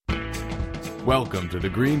Welcome to the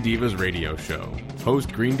Green Divas Radio Show.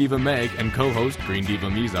 Host Green Diva Meg and co-host Green Diva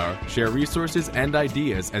Mizar share resources and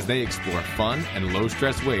ideas as they explore fun and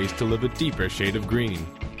low-stress ways to live a deeper shade of green.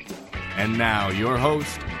 And now, your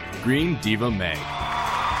host, Green Diva Meg.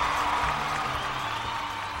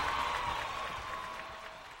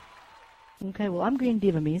 Okay, well, I'm Green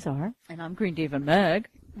Diva Mizar. And I'm Green Diva Meg.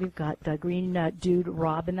 We've got Green Dude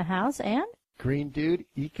Rob in the house, and... Green Dude,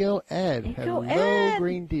 Eco Ed. Eco Hello, Ed.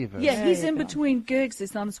 Green Divas. Yeah, he's in between gigs.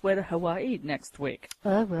 He's on his way to Hawaii next week.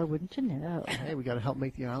 Oh, well, wouldn't you know? Hey, we got to help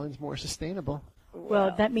make the islands more sustainable.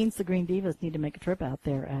 Well, that means the Green Divas need to make a trip out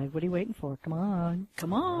there, Ed. What are you waiting for? Come on.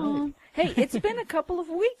 Come on. Hey, it's been a couple of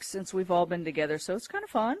weeks since we've all been together, so it's kind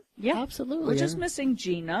of fun. Yeah. Absolutely. We're just missing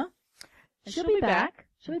Gina. And She'll be back.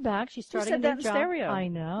 She'll be back. She's starting a new said that in job. stereo. I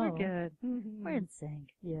know. We're good. We're in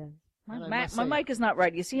sync. Yeah. My mic is not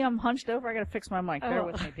right. You see I'm hunched over? I got to fix my mic. Bear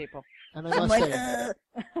with me, people. And I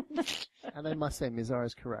must say, Mizar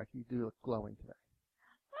is correct. You do look glowing today.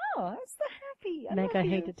 Oh, that's the happy. Meg, I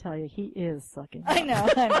hate to tell you, he is sucking. I know.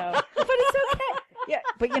 But it's okay. Yeah,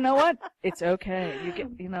 but you know what? It's okay.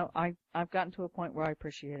 I've gotten to a point where I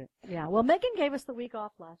appreciate it. Yeah, well, Megan gave us the week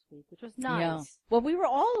off last week, which was nice. Yeah. Well, we were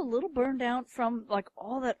all a little burned out from,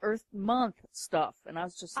 all that Earth Month stuff, and I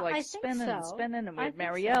was just, spinning, and we had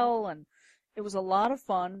Marielle, and it was a lot of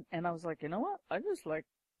fun, and I was like, you know what? I just, I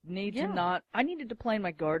needed to play in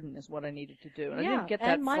my garden is what I needed to do, and I didn't get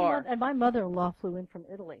that far. And my mother-in-law flew in from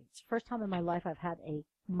Italy. It's the first time in my life I've had a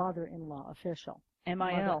mother-in-law official.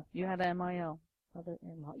 MIL. You had a MIL.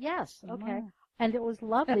 Mother-in-law. Yes, okay. And it was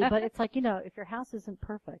lovely, but it's like, if your house isn't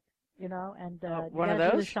perfect, and one you of gotta do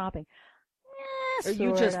those? the shopping. Or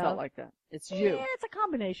you just felt like that. It's you. Yeah, it's a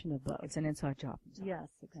combination of both. It's an inside job. Yes,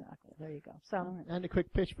 exactly. There you go. So, And a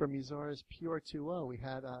quick pitch for Mizar's Pure 2.0. We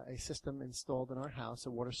had a system installed in our house,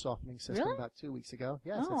 a water softening system, Really? about 2 weeks ago.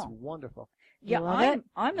 Yes, it's wonderful. Yeah,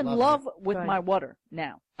 I'm in love with my water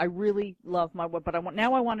now. I really love my water, but I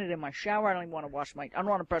want it in my shower. I don't even want to I don't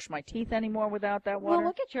want to brush my teeth anymore without that water. well,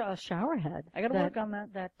 look at your shower head. I got to work on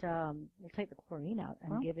that. That will take the chlorine out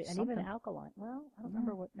and give it, and even alkaline. Well, I don't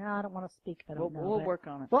remember what. No, I don't want to speak. I don't know. We'll work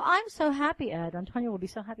on it. Well, I'm so happy, Ed. Antonio will be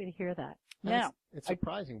so happy to hear that. Now, it's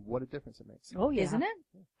surprising what a difference it makes. Oh, yeah. Isn't it?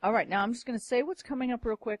 All right, now I'm just going to say what's coming up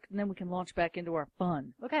real quick, and then we can launch back into our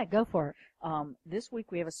fun. Okay, go for it. This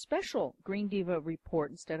week we have a special Green Diva report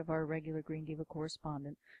instead of our regular Green Diva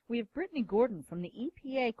correspondent. We have Brittany Gordon from the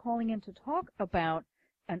EPA calling in to talk about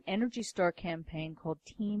an Energy Star campaign called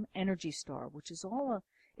Team Energy Star, which is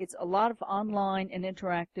it's a lot of online and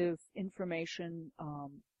interactive information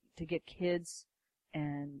to get kids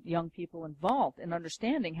and young people involved in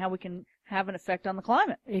understanding how we can have an effect on the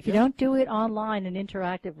climate. If you don't do it online and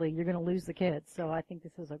interactively, you're going to lose the kids. So I think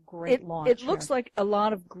this is a great launch. It looks like a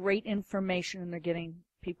lot of great information, and they're getting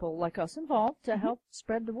people like us involved to help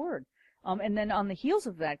spread the word. And then on the heels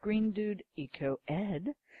of that, Green Dude Eco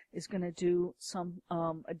Ed is going to do some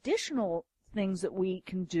additional things that we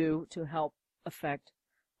can do to help affect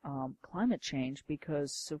climate change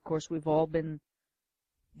because, of course, we've all been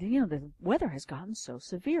the weather has gotten so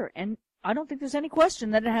severe, and I don't think there's any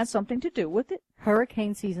question that it has something to do with it.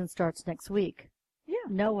 Hurricane season starts next week. Yeah.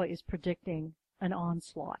 NOAA is predicting an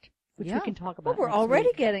onslaught, which we can talk about. Well, we're next already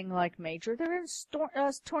week. getting major. There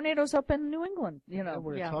are tornadoes up in New England. We're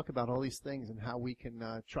going to talk about all these things and how we can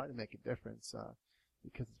try to make a difference.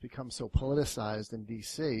 Because it's become so politicized in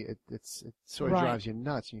D.C., it sort of drives you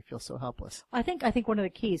nuts, and you feel so helpless. I think one of the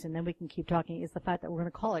keys, and then we can keep talking, is the fact that we're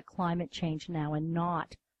going to call it climate change now and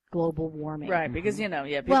not global warming. Right, because,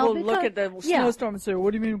 people look at the snowstorm and say,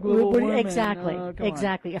 what do you mean global warming? Exactly,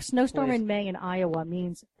 exactly. A snowstorm in May in Iowa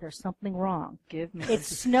means there's something wrong. It's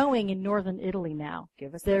snowing in northern Italy now.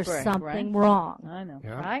 There's something wrong. I know.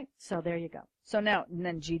 Yeah. Right? So there you go. So now, and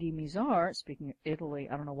then GD Mizar, speaking of Italy,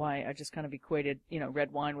 I don't know why, I just kind of equated,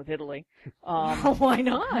 red wine with Italy. Why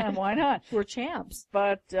not? Why not? We're champs.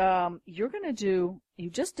 But you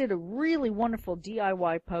just did a really wonderful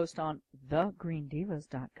DIY post on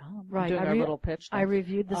thegreendivas.com. Right. Doing our little pitch thing. I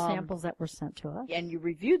reviewed the samples that were sent to us. And you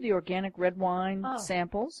reviewed the organic red wine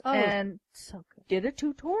samples and so good. Did a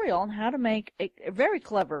tutorial on how to make a very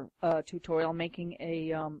clever tutorial making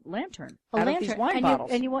a lantern out of these wine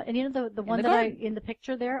bottles. The one that in the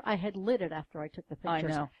picture there, I had lit it after I took the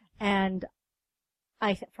pictures. I know. And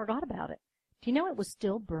I forgot about it. Do you know it was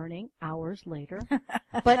still burning hours later?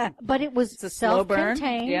 but it was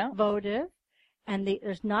self-contained, votive, And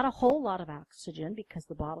there's not a whole lot of oxygen because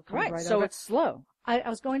the bottle comes right so over. it's slow. I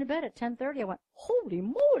was going to bed at 10:30. I went, holy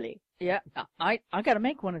moly. Yeah, I got to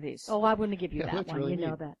make one of these. Oh, I wouldn't give you that one. Really you know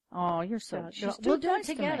neat. that. Oh, you're so. We'll do it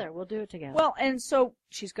together. We'll do it together. Well, and so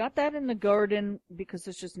she's got that in the garden because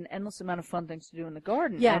there's just an endless amount of fun things to do in the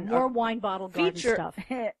garden. Yeah, and more wine bottle garden stuff.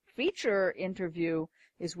 Feature interview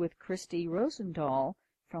is with Christy Rosendahl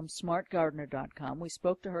from smartgardener.com. We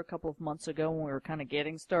spoke to her a couple of months ago when we were kind of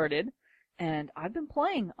getting started. And I've been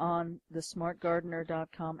playing on the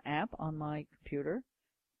smartgardener.com app on my computer.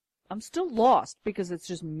 I'm still lost because it's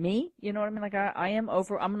just me. You know what I mean? Like I'm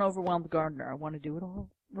an overwhelmed gardener. I want to do it all.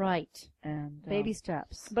 Right. And baby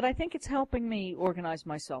steps. But I think it's helping me organize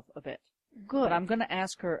myself a bit. Good. But I'm going to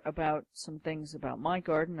ask her about some things about my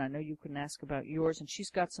garden. I know you can ask about yours. And she's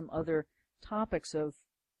got some other topics of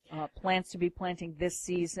plants to be planting this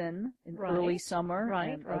season in early summer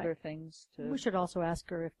and other things to. We should also ask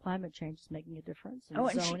her if climate change is making a difference in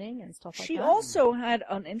zoning and stuff like that. She also had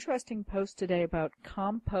an interesting post today about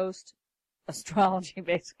compost astrology,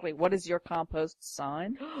 basically. What is your compost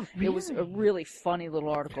sign? Really? It was a really funny little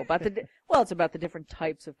article about it's about the different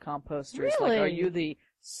types of composters. Really? Like, are you the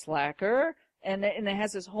slacker? And it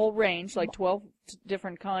has this whole range, like 12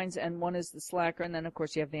 different kinds, and one is the slacker, and then, of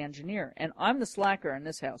course, you have the engineer. And I'm the slacker in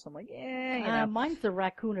this house. I'm like, mine's the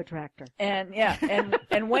raccoon attractor. And,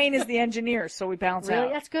 and Wayne is the engineer, so we balance out.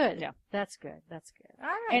 Really? That's good. Yeah. That's good. That's good. All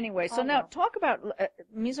right. Anyway, so now talk about,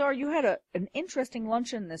 Mizar, you had an interesting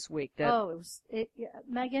luncheon this week.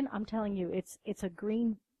 Megan, I'm telling you, it's a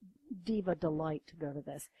green diva delight to go to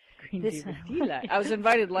this. Green diva delight. I was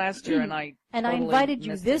invited last year, and I invited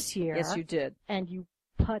you this year. Yes, you did. And you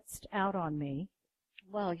putzed out on me.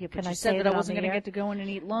 Well, yeah, but you said that I wasn't going to get to go in and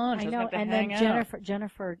eat lunch. I know, and then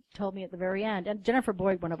Jennifer told me at the very end, and Jennifer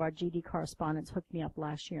Boyd, one of our GD correspondents, hooked me up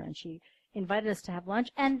last year, and she invited us to have lunch,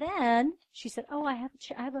 and then she said, "Oh, I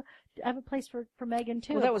have a place for Megan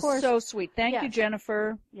too." Well, that was so sweet. Thank you,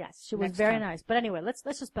 Jennifer. Yes, she was very nice. But anyway, let's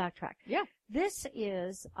just backtrack. Yeah. This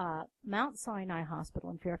is Mount Sinai Hospital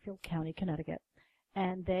in Fairfield County, Connecticut,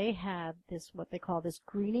 and they have what they call this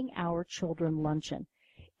Greening Our Children luncheon.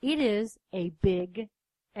 It is a big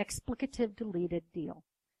explicative deleted deal.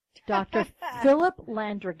 Dr. Philip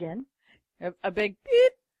Landrigan, a big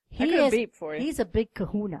beep. I could have beep for you. He's a big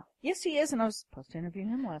kahuna. Yes, he is, and I was supposed to interview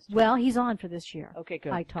him last year. Well, he's on for this year. Okay,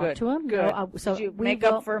 good. I talked to him. Good. So did you make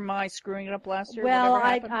up for my screwing it up last year? Well,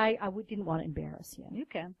 I didn't want to embarrass you. You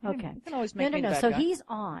can. Okay. You can always make me the bad So guy. he's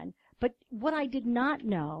on. But what I did not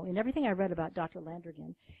know, in everything I read about Dr.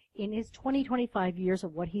 Landrigan, in his 25 years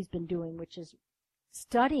of what he's been doing, which is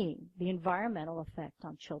studying the environmental effect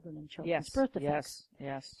on children and children's birth defects.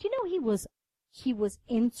 Yes. Do you know he was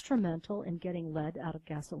instrumental in getting lead out of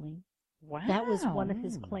gasoline? Wow. That was one of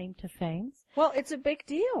his claim to fame. Well, it's a big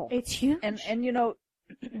deal. It's huge. And you know,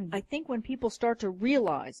 I think when people start to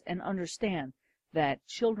realize and understand that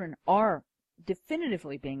children are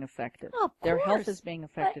definitively being affected, their health is being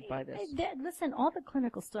affected by this. Listen, all the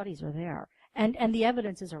clinical studies are there, and the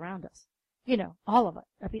evidence is around us. You know, all of it.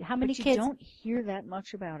 I mean, how many kids? You don't hear that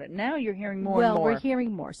much about it. Now you're hearing more and more. Well, we're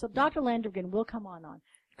hearing more. So Dr. Landrigan will come on.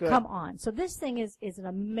 Good. Come on. So this thing is an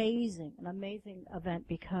amazing event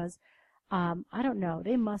because I don't know.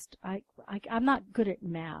 They must. I'm not good at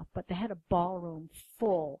math, but they had a ballroom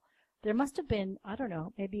full. There must have been, I don't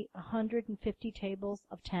know, maybe 150 tables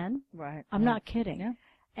of 10. Right. I'm not kidding. Yeah.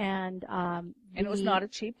 And it was not a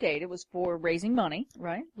cheap date. It was for raising money,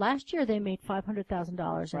 right? Last year they made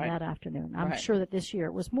 $500,000 in that afternoon. I'm sure that this year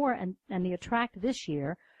it was more. And the attract this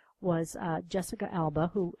year was Jessica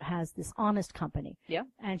Alba, who has this Honest Company. Yeah.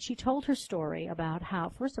 And she told her story about how,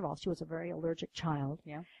 first of all, she was a very allergic child.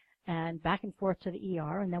 Yeah. And back and forth to the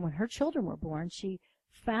ER. And then when her children were born, she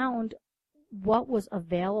found what was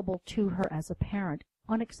available to her as a parent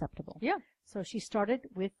unacceptable. Yeah. So she started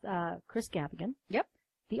with Chris Gavigan. Yep.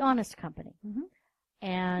 The Honest Company. Mm-hmm.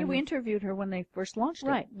 And we interviewed her when they first launched it.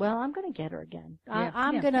 Right. Well, I'm going to get her again. Yeah.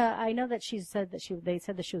 I know that they said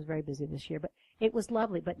that she was very busy this year, but it was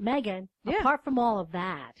lovely. But Megan, apart from all of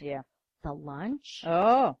that, the lunch.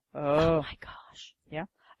 Oh my gosh. Yeah.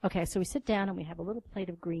 Okay, so we sit down and we have a little plate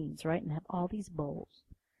of greens, right, and have all these bowls.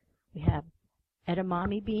 We have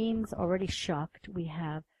edamame beans already shucked. We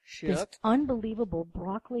have this unbelievable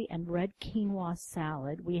broccoli and red quinoa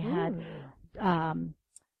salad. We had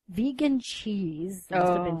vegan cheese. It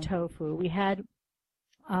must have been tofu. We had,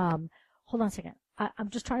 hold on a second. I'm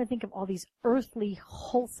just trying to think of all these earthly,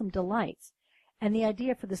 wholesome delights. And the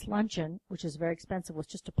idea for this luncheon, which is very expensive, was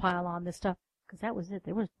just to pile on this stuff, because that was it.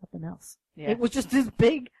 There was nothing else. Yeah. It was just this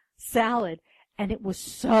big salad, and it was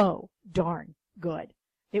so darn good.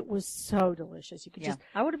 It was so delicious. You could just.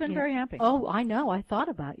 I would have been very happy. Oh, I know. I thought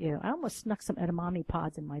about you. I almost snuck some edamame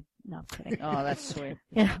pods in my. No, I'm kidding. Oh, that's sweet.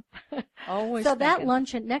 Yeah. Always. So that thinking.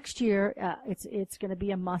 luncheon next year, it's going to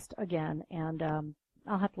be a must again, and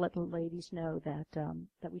I'll have to let the ladies know that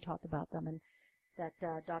that we talked about them and that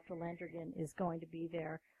Dr. Landrigan is going to be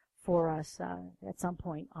there for us at some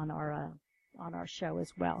point on our show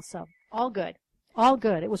as well. So all good. All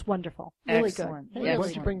good. It was wonderful. Really Excellent. good. What Really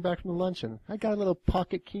did you bring back from the luncheon? I got a little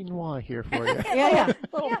pocket quinoa here for you. Yeah.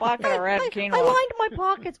 Little pocket of red quinoa. I lined my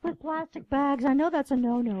pockets with plastic bags. I know that's a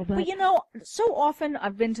no-no, but But so often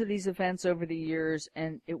I've been to these events over the years,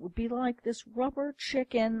 and it would be like this rubber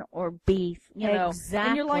chicken or beef, Exactly.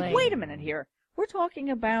 And you're like, wait a minute here. We're talking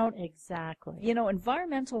about, exactly.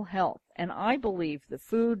 environmental health, and I believe the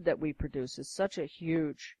food that we produce is such a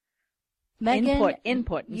huge Megan,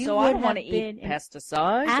 input. And you so I would don't want to have eat been in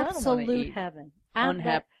pesticides. I don't want to absolute eat heaven.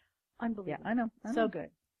 unhappy. Unbelievable. Yeah, I know. So good.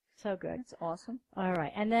 So good. That's awesome. All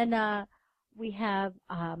right. And then we have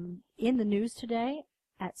in the news today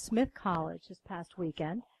at Smith College this past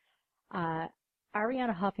weekend,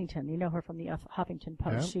 Ariana Huffington. You know her from the Huffington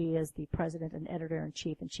Post. Yeah. She is the president and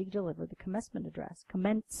editor-in-chief, and she delivered the commencement address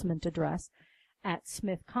at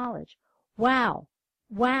Smith College. Wow.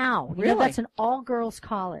 Wow. Really? That's an all-girls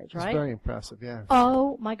college, It's right? very impressive, yeah.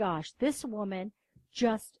 Oh my gosh. This woman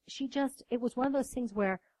it was one of those things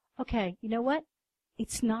where, okay, you know what?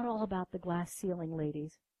 It's not all about the glass ceiling,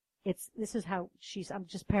 ladies. This is how I'm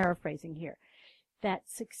just paraphrasing here, that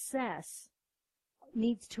success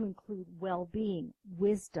needs to include well-being,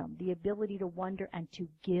 wisdom, the ability to wonder and to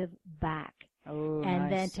give back. Oh,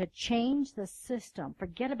 And then nice. to change the system.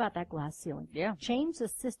 Forget about that glass ceiling. Yeah. Change the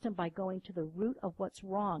system by going to the root of what's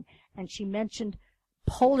wrong. And she mentioned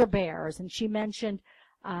polar bears, and she mentioned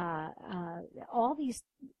all these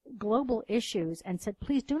global issues, and said,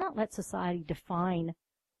 please do not let society define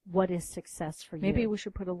what is success for you. Maybe we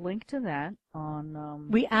should put a link to that on.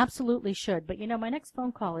 We absolutely should. But my next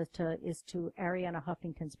phone call is to Ariana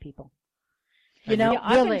Huffington's people. I've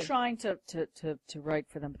really. been trying to write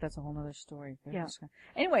for them, but that's a whole other story. Yeah.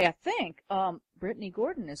 Anyway, I think Brittany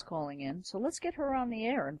Gordon is calling in, so let's get her on the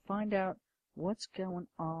air and find out what's going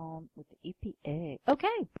on with the EPA.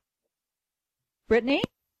 Okay. Brittany?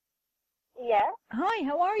 Yes. Hi,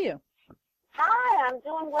 how are you? Hi, I'm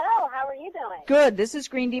doing well. How are you doing? Good. This is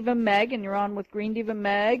Green Diva Meg, and you're on with Green Diva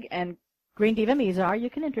Meg and Green Diva Mizar, you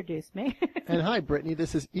can introduce me. And hi, Brittany.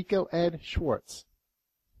 This is Eco Ed Schwartz.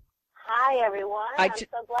 Hi, everyone. I'm so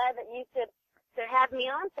glad that you could have me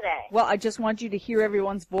on today. Well, I just want you to hear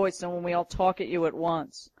everyone's voice and when we all talk at you at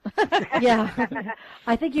once. Yeah.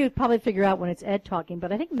 I think you'd probably figure out when it's Ed talking,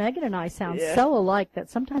 but I think Megan and I sound so alike that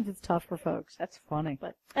sometimes it's tough for folks. That's funny.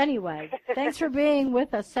 But anyway, thanks for being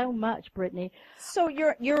with us so much, Brittany. So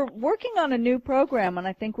you're working on a new program, and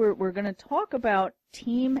I think we're going to talk about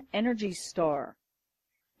Team Energy Star.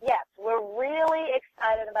 Yes, we're really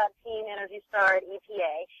excited about Team Energy Star at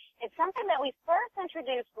EPA. It's something that we first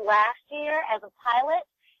introduced last year as a pilot,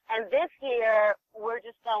 and this year we're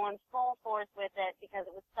just going full force with it because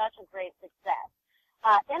it was such a great success.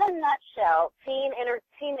 In a nutshell, Team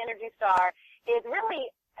Energy Star is really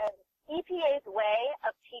EPA's way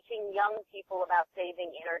of teaching young people about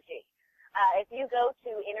saving energy. If you go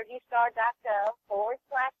to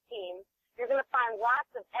energystar.gov/team, you're going to find lots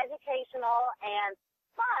of educational and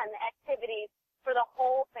fun activities for the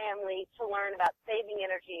whole family to learn about saving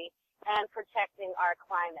energy and protecting our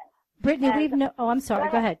climate. Brittany, I'm sorry,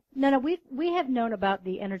 go ahead. No, we have known about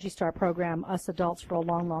the Energy Star program, us adults, for a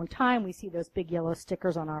long, long time. We see those big yellow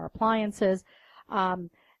stickers on our appliances.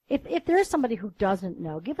 If there is somebody who doesn't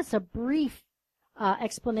know, give us a brief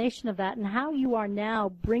explanation of that and how you are now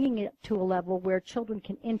bringing it to a level where children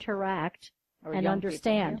can interact and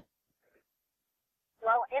understand.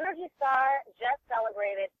 Well, Energy Star just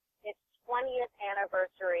celebrated its 20th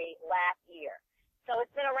anniversary last year. So it's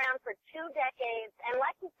been around for 2 decades, and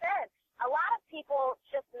like you said, a lot of people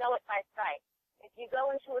just know it by sight. If you go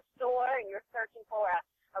into a store and you're searching for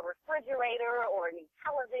a refrigerator or a new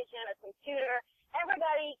television, a computer,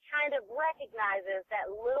 everybody kind of recognizes that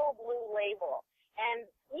little blue label. And,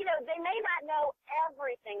 they may not know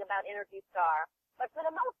everything about Energy Star, but for the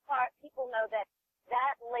most part, people know that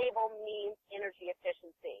that label means energy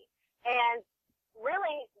efficiency. And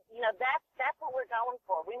really, that's what we're going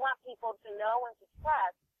for. We want people to know and to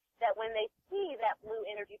trust that when they see that blue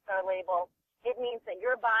Energy Star label, it means that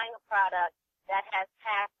you're buying a product that has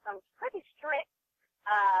passed some pretty strict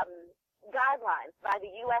guidelines by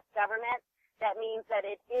the U.S. government. That means that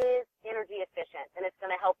it is energy efficient, and it's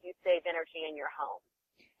going to help you save energy in your home.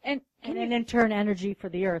 And in turn, energy for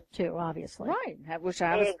the earth, too, obviously. Right, which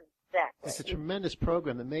I was Exactly. It's a tremendous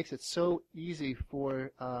program that makes it so easy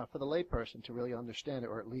for the layperson to really understand it,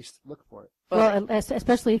 or at least look for it. Well,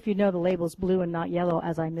 especially if you know the label's blue and not yellow,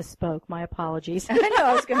 as I misspoke. My apologies. I know,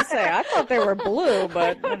 I was going to say, I thought they were blue,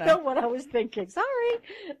 but, I don't know what I was thinking. Sorry.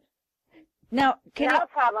 Now, Not a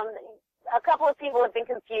problem. A couple of people have been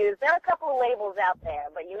confused. There are a couple of labels out there,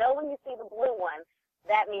 but you know when you see the blue one,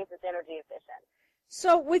 that means it's energy efficient.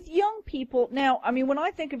 So with young people, now, I mean, when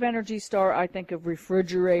I think of Energy Star, I think of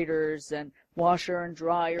refrigerators and washer and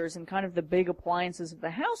dryers and kind of the big appliances of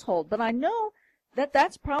the household, but I know that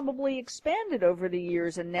that's probably expanded over the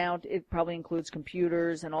years, and now it probably includes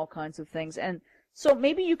computers and all kinds of things. And so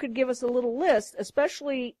maybe you could give us a little list,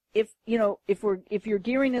 especially if you're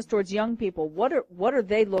gearing this towards young people. What are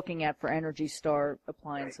they looking at for Energy Star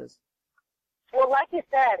appliances? Well, like you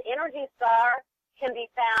said, Energy Star can be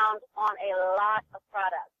found on a lot of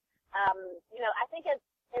products. I think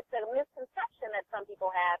it's a misconception that some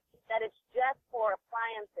people have that it's just for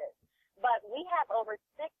appliances. But we have over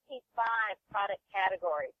 65 product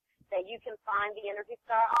categories that you can find the Energy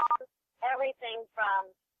Star on. Everything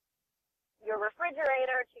from your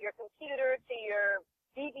refrigerator to your computer to your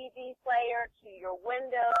DVD player to your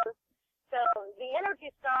windows. So the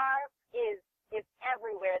Energy Star is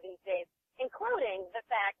everywhere these days, including the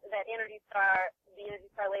fact that the Energy Star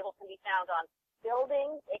label can be found on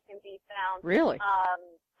buildings. It can be found Really?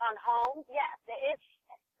 On homes. Yes.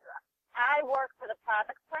 I work for the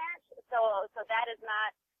products branch, so that is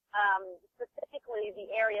not specifically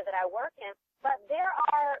the area that I work in, but there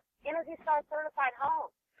are Energy Star certified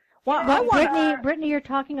homes. Well, Brittany, you're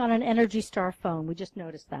talking on an Energy Star phone. We just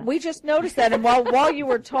noticed that. We just noticed that, and while you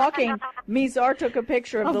were talking, Mizar took a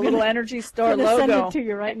picture of the little Energy Star logo. Send it to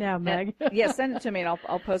you right now, Meg. Yeah, send it to me, and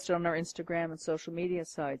I'll post it on our Instagram and social media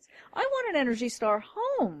sites. I want an Energy Star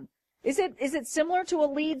home. Is it similar to a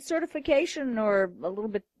LEED certification, or a little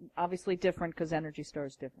bit obviously different because Energy Star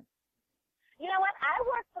is different? You know what? I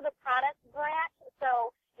work for the products branch,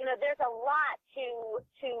 so there's a lot to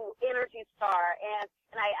Energy Star, and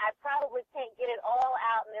I probably can't get it all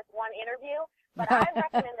out in this one interview, but I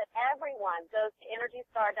recommend that everyone goes to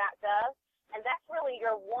EnergyStar.gov, and that's really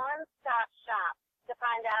your one-stop shop to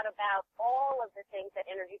find out about all of the things that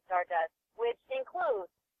Energy Star does, which includes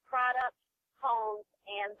products, homes,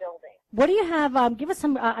 and buildings. What do you have? Give us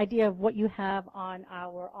some idea of what you have on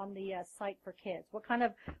the site for kids. What kind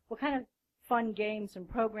of fun games and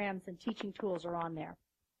programs and teaching tools are on there?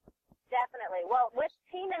 Definitely. Well, with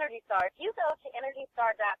Team Energy Star, if you go to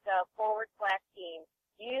EnergyStar.gov/team,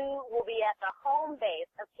 you will be at the home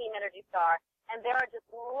base of Team Energy Star, and there are just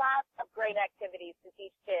lots of great activities to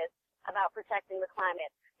teach kids about protecting the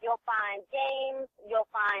climate. You'll find games.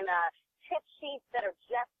 You'll find tip sheets that are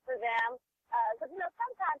just for them. Because,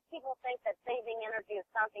 sometimes people think that saving energy is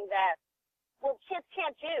something that, kids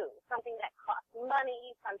can't do, something that costs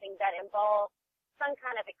money, something that involves some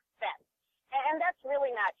kind of expense. And that's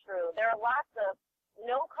really not true. There are lots of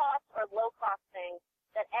no-cost or low-cost things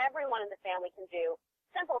that everyone in the family can do.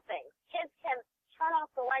 Simple things. Kids can turn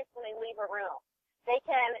off the lights when they leave a room. They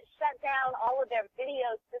can shut down all of their video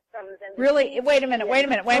systems. And really? Wait a minute.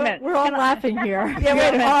 We're all laughing here. Yeah, wait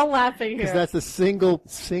a minute. We're all laughing here. Because that's the single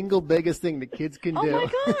biggest thing that kids can do. Oh,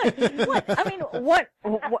 my God. What?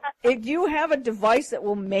 Do you have a device that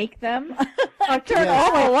will make them turn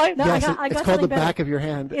off the light? No, yes, I got it's called the better. back of your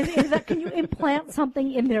hand. Is that, can you implant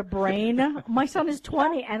something in their brain? My son is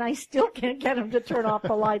 20, and I still can't get him to turn off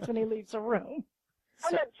the lights when he leaves a room.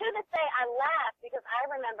 To this day, I laugh because I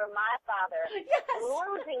remember my father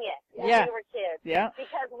losing it when we were kids. Yeah.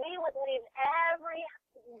 Because we would leave every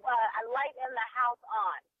light in the house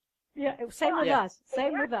on. Yeah, same with us.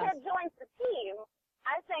 Same with us. If your kid joins the team,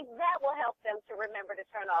 I think that will help them to remember to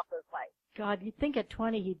turn off those lights. God, you'd think at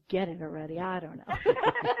 20 he'd get it already. I don't know.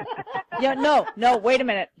 Yeah, no, wait a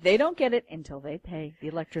minute. They don't get it until they pay the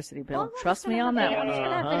electricity bill. Trust me on that one.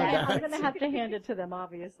 I'm going to have to hand it to them,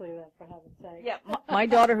 obviously, then, for heaven's sake. Yeah, my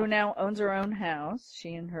daughter, who now owns her own house,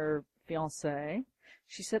 she and her fiancé,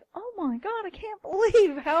 she said, "Oh my God, I can't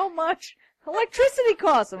believe how much electricity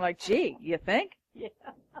costs." I'm like, "Gee, you think?" Yeah.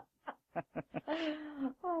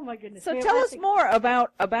 Oh my goodness. So tell us more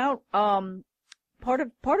about part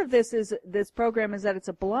of this program is that it's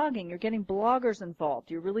a blogging. You're getting bloggers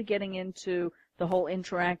involved. You're really getting into the whole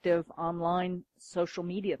interactive online social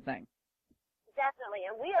media thing. Definitely,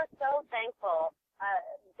 and we are so thankful.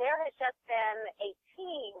 There has just been a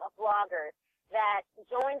team of bloggers that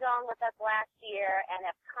joined on with us last year and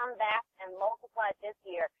have come back and multiplied this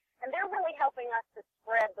year, and they're really helping us to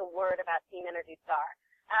spread the word about Team Energy Star.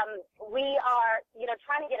 We are,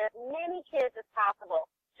 trying to get as many kids as possible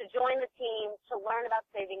to join the team, to learn about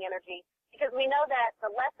saving energy, because we know that the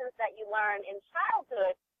lessons that you learn in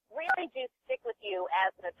childhood really do stick with you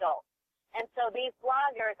as an adult. And so these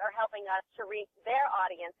bloggers are helping us to reach their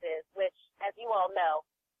audiences, which, as you all know,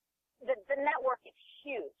 the network is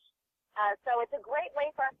huge. So it's a great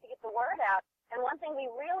way for us to get the word out. And one thing we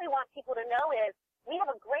really want people to know is we have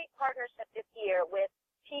a great partnership this year with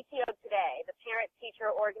PTO Today, the Parent Teacher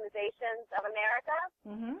Organizations of America,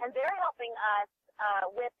 and they're helping us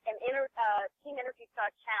with an Team Energy Star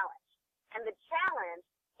Challenge. And the challenge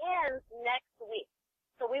ends next week.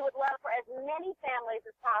 So we would love for as many families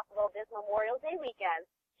as possible this Memorial Day weekend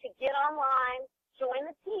to get online, join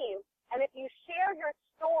the team, and if you share your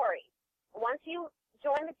story, once you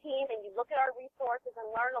join the team and you look at our resources and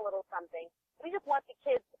learn a little something, we just want the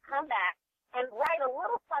kids to come back and write a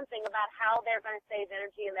little something about how they're going to save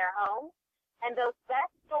energy in their home. And those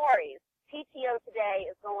best stories, PTO Today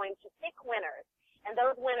is going to pick winners, and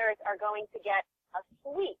those winners are going to get a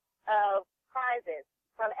suite of prizes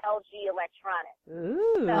from LG Electronics.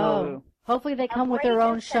 Ooh. Oh, hopefully they come with their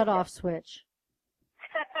own shut-off switch.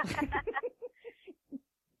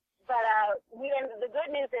 But and the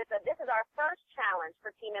good news is that this is our first challenge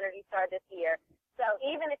for Team Energy Star this year. So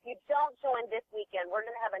even if you don't join this weekend, we're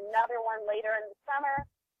going to have another one later in the summer.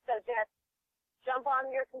 So just jump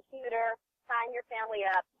on your computer, sign your family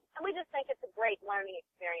up. And we just think it's a great learning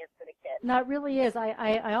experience for the kids. No, it really is.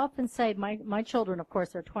 I often say my children, of course,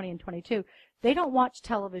 they're 20 and 22. They don't watch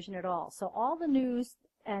television at all. So all the news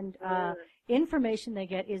and information they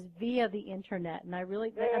get is via the internet. And I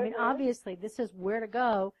mean, obviously, this is where to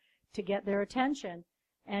go to get their attention.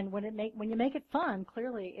 And when you make it fun,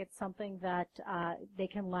 clearly it's something that they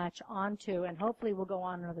can latch onto, and hopefully will go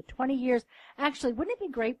on another 20 years. Actually, wouldn't it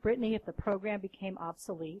be great, Brittany, if the program became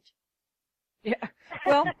obsolete? Yeah.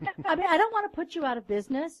 Well, I mean, I don't want to put you out of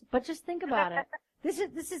business, but just think about it. This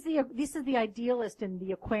is the idealist and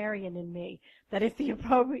the Aquarian in me. That if it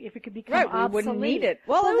could become obsolete, we wouldn't need it.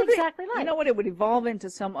 Well, that's exactly right. You know what? It would evolve into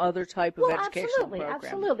some other type of educational program.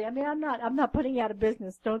 Absolutely. I mean, I'm not putting you out of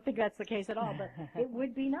business. Don't think that's the case at all. But it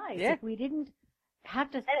would be nice if we didn't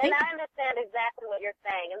have to. And I understand exactly what you're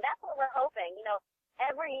saying, and that's what we're hoping. You know,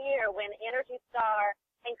 every year when Energy Star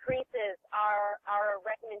increases our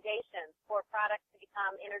recommendations for products to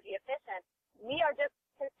become energy efficient, we are just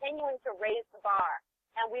continuing to raise the bar.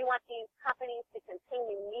 And we want these companies to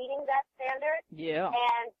continue meeting that standard. Yeah.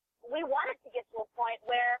 And we want it to get to a point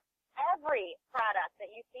where every product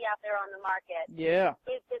that you see out there on the market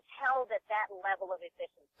is held at that level of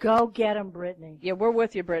efficiency. Go get them, Brittany. Yeah, we're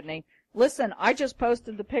with you, Brittany. Listen, I just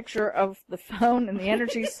posted the picture of the phone and the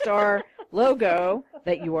Energy Star logo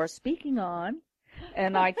that you are speaking on.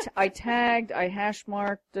 And I tagged, I hash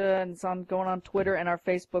marked, and it's going on Twitter and our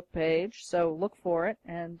Facebook page. So look for it.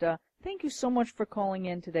 And thank you so much for calling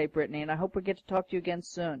in today, Brittany. And I hope we get to talk to you again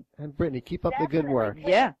soon. And Brittany, keep up the good work.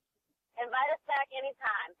 Yeah. Invite us back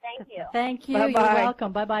anytime. Thank you. Thank you. Bye-bye. You're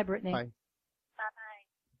welcome. Bye-bye, Brittany. Bye. Bye-bye.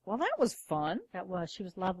 Well, that was fun. That was. She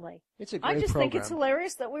was lovely. It's a great I just program. think it's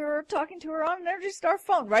hilarious that we were talking to her on an Energy Star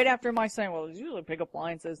phone right after my saying, well, it's usually pick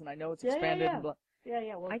appliances, and I know it's expanded. Yeah. And blah.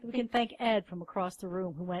 Yeah. Well, we can thank Ed from across the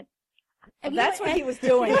room who went. That's what he was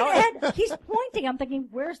doing. Ed, he's pointing. I'm thinking,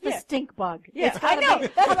 where's the stink bug? Yeah, I know.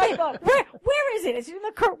 That's my bug. Where is it? It's in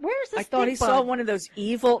the where's the I stink thought he bug? saw one of those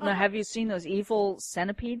evil. Now, have you seen those evil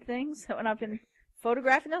centipede things that went up in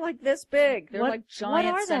photographing? They're like this big. They're like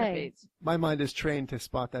giant what are centipedes. My mind is trained to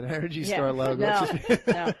spot that Energy Star logo.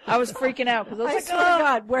 No, I was freaking out because I was I like, swear to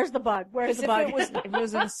God, where's the bug? Where's the bug? If it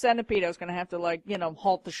was in a centipede, I was going to have to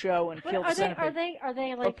halt the show and kill the centipede. Are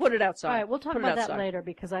they like? Or put it outside. All right, we'll talk Put it about that outside. later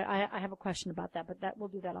because I have a question about that, but we'll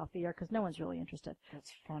do that off the air because no one's really interested.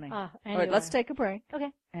 That's funny. Anyway. All right, let's take a break.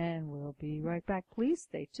 Okay. And we'll be right back. Please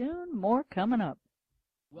stay tuned. More coming up.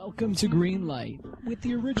 Welcome to Green Light with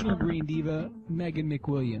the original Green Diva, Megan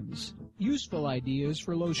McWilliams. Useful ideas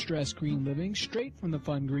for low-stress green living straight from the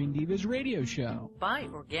Fun Green Divas radio show. Buy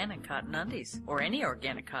organic cotton undies or any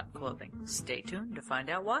organic cotton clothing. Stay tuned to find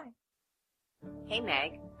out why. Hey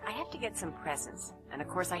Meg, I have to get some presents, and of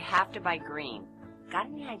course I have to buy green. Got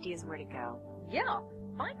any ideas where to go? Yeah,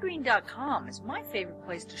 buygreen.com is my favorite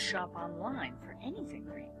place to shop online for anything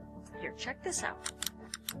green. Here, check this out.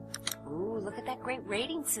 Ooh, look at that great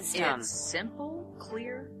rating system. It's simple,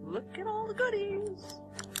 clear, look at all the goodies.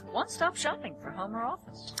 One-stop shopping for home or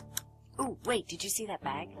office. Ooh, wait, did you see that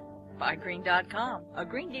bag? Buygreen.com, a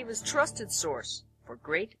Green Diva's trusted source for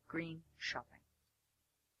great green shopping.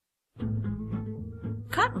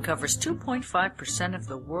 Cotton covers 2.5% of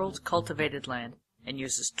the world's cultivated land and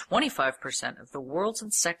uses 25% of the world's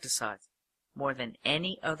insecticides, more than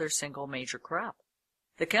any other single major crop.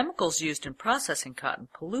 The chemicals used in processing cotton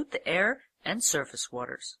pollute the air and surface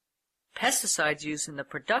waters. Pesticides used in the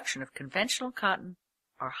production of conventional cotton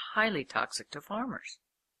are highly toxic to farmers.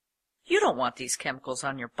 You don't want these chemicals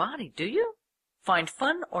on your body, do you? Find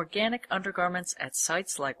fun organic undergarments at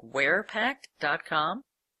sites like wearpact.com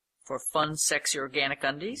for fun, sexy organic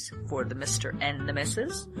undies for the Mr. and the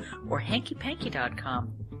Mrs., or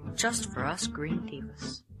hankypanky.com just for us Green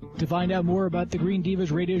Divas. To find out more about the Green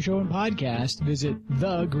Divas radio show and podcast, visit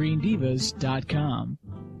thegreendivas.com.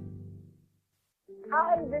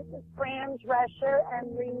 Hi, this is Fran Drescher,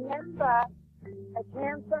 and remember, a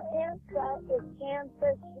cancer answer is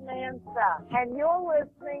cancer schmancer. And you're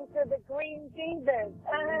listening to the Green Divas.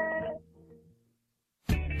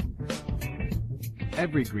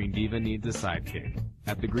 Every Green Diva needs a sidekick.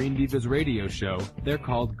 At the Green Divas radio show, they're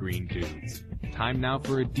called Green Dudes. Time now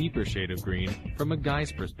for a deeper shade of green from a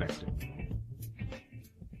guy's perspective.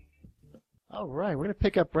 All right, we're going to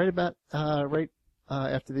pick up right about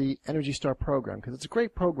after the Energy Star program, because it's a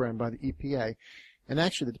great program by the EPA. And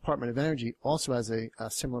actually, the Department of Energy also has a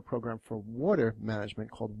similar program for water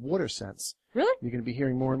management called WaterSense. Really? You're going to be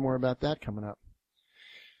hearing more and more about that coming up.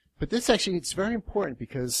 But this actually, it's very important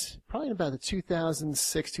because probably in about the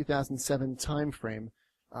 2006-2007 time frame,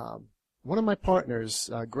 one of my partners,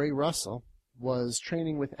 Gray Russell, was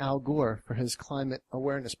training with Al Gore for his climate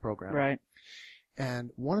awareness program. Right.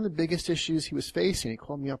 And one of the biggest issues he was facing, he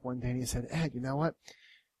called me up one day and he said, Ed, you know what?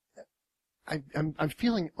 I'm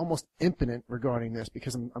feeling almost impotent regarding this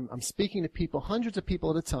because I'm speaking to people, hundreds of people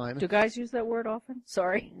at a time. Do guys use that word often?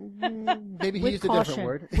 Sorry. Maybe he With used a caution. different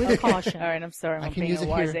word. With caution. All right, I'm sorry. I I'm can being use a it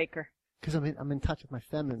here. wiseacre. Because I'm in touch with my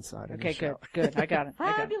feminine side. in Okay, the show. good. I got it.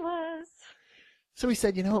 Fabulous. So he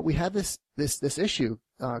said, you know what? We have this issue,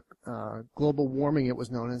 global warming, it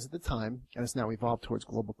was known as at the time, and it's now evolved towards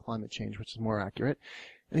global climate change, which is more accurate.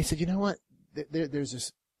 And he said, you know what? There's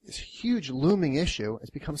this huge looming issue. It's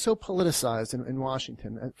become so politicized in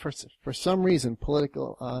Washington. And for some reason,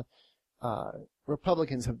 political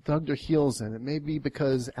Republicans have dug their heels in. It may be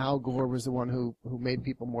because Al Gore was the one who made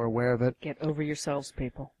people more aware of it. Get over yourselves,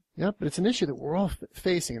 people. Yeah, but it's an issue that we're all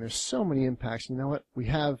facing, and there's so many impacts. You know what? We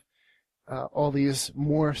have all these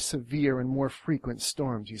more severe and more frequent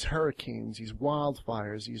storms, these hurricanes, these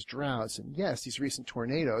wildfires, these droughts, and yes, these recent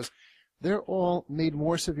tornadoes. They're all made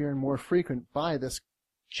more severe and more frequent by this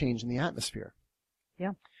change in the atmosphere.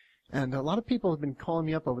 Yeah. And a lot of people have been calling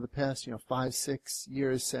me up over the past, 5-6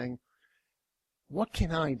 years saying, what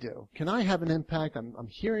can I do? Can I have an impact? I'm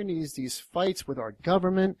hearing these fights with our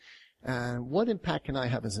government, and what impact can I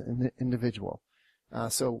have as an individual?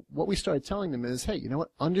 So what we started telling them is, hey, you know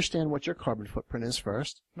what? Understand what your carbon footprint is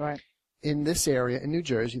first. Right. In this area, in New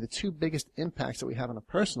Jersey, the two biggest impacts that we have on a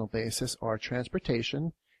personal basis are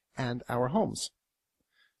transportation and our homes.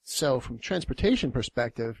 So from transportation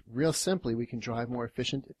perspective, real simply, we can drive more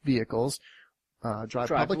efficient vehicles,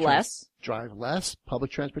 drive less public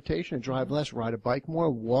transportation, and drive less, ride a bike more,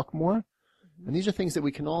 walk more. Mm-hmm. And these are things that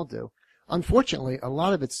we can all do. Unfortunately, a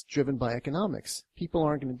lot of it's driven by economics. People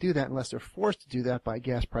aren't going to do that unless they're forced to do that by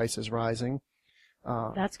gas prices rising.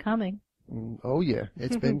 That's coming. Oh, yeah.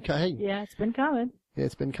 It's been Yeah, it's been coming.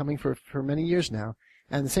 It's been coming for many years now.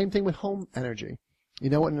 And the same thing with home energy. You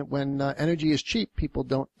know, when energy is cheap, people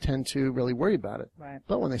don't tend to really worry about it. Right.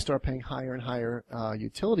 But when they start paying higher and higher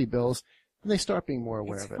utility bills, then they start being more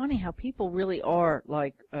aware of it. It's funny how people really are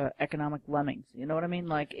like economic lemmings. You know what I mean?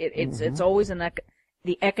 Like it's always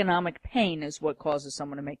the economic pain is what causes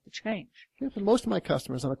someone to make the change. Yeah, but most of my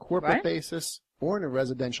customers on a corporate Right? basis or on a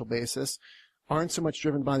residential basis aren't so much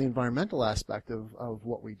driven by the environmental aspect of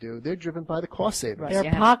what we do. They're driven by the cost savings. Right. Their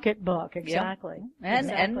Yeah. pocketbook, exactly. And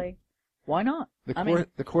Exactly. why not?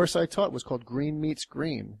 The course I taught was called Green Meets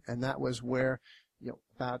Green, and that was where,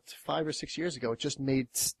 about 5 or 6 years ago, it just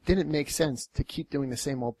didn't make sense to keep doing the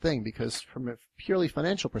same old thing, because from a purely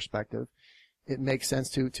financial perspective, it makes sense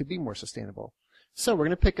to be more sustainable. So we're going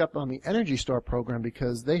to pick up on the Energy Star program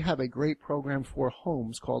because they have a great program for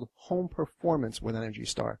homes called Home Performance with Energy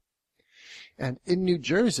Star. And in New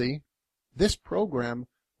Jersey, this program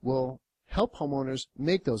will help homeowners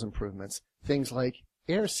make those improvements. Things like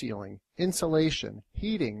air sealing, insulation,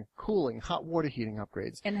 heating, cooling, hot water heating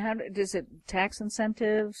upgrades. And how does it tax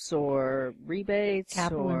incentives or rebates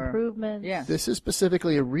Capital or improvements. Yeah. This is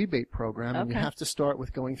specifically a rebate program, and you Okay. have to start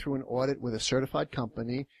with going through an audit with a certified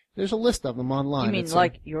company. There's a list of them online. You mean It's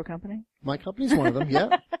like your company? my company's one of them,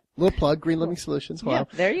 yeah. Little plug, Green Living Solutions. Hello. Yeah,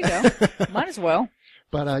 there you go. Might as well.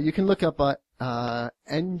 But you can look up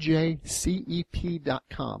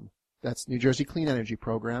njcep.com. That's New Jersey Clean Energy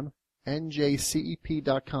Program,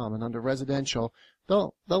 njcep.com. And under residential,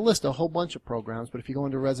 they'll list a whole bunch of programs, but if you go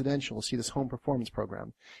into residential, you'll see this home performance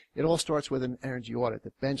program. It all starts with an energy audit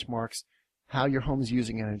that benchmarks how your home is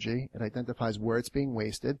using energy. It identifies where it's being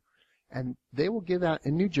wasted. And they will give out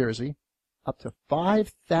in New Jersey up to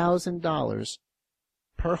 $5,000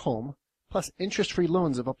 per home, plus interest-free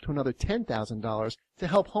loans of up to another $10,000 to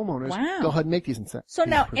help homeowners go ahead and make these incentives. So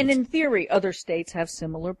now, and in theory, other states have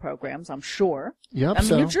similar programs, I'm sure. Yep. I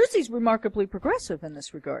mean, New Jersey's remarkably progressive in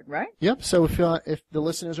this regard, right? Yep. So if the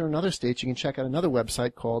listeners are in other states, you can check out another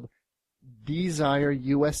website called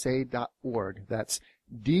DesireUSA.org. That's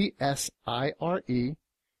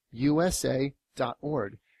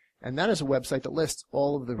DSIREUSA.org. And that is a website that lists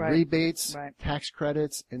all of the rebates, tax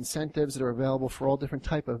credits, incentives that are available for all different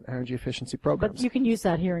type of energy efficiency programs. But you can use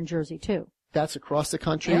that here in Jersey, too. That's across the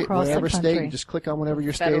country, whatever state. You just click on whatever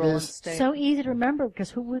your state is. So easy to remember,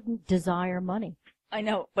 because who wouldn't desire money? I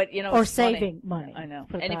know, but, you know, or saving money. I know.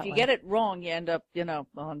 And if you get it wrong, you end up, you know,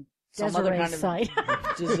 on some other kind site.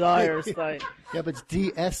 of desire site. Yeah, but it's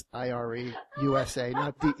DSIREUSA,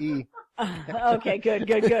 not DE. Okay, good.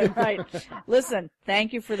 Right. Listen,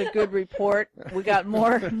 thank you for the good report. We got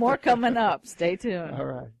more coming up. Stay tuned. All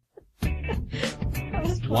right.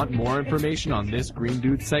 Want more information on this Green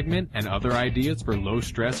Dude segment and other ideas for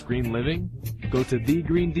low-stress green living? Go to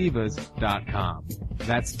thegreendivas.com.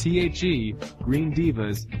 That's THE,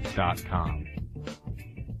 greendivas.com.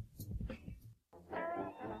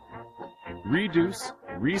 Reduce,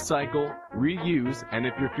 recycle, reuse, and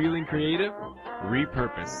if you're feeling creative,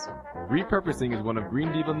 repurpose. Repurposing is one of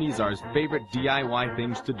Green Diva Mizar's favorite DIY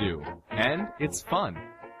things to do, and it's fun.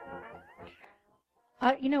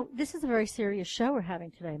 You know, this is a very serious show we're having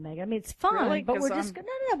today, Megan. I mean, it's fun, really? But we're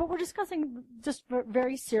but we're discussing just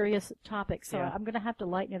very serious topics. So I'm going to have to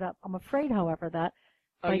lighten it up. I'm afraid, however, that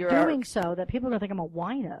by doing so, that people are going to think I'm a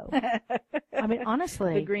wino. I mean,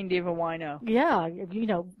 honestly. The Green Diva wino. Yeah, you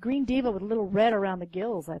know, Green Diva with a little red around the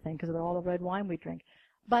gills, I think, because of all the red wine we drink.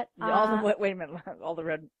 But wait a minute, all the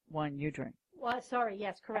red wine you drink. Well, sorry,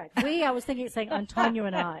 yes, correct. I was thinking of saying Antonio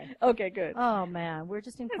and I. Okay, good. Oh man, we're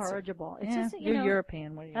just incorrigible. It's just, you're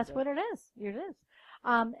European. What do you That's do? what it is. It is.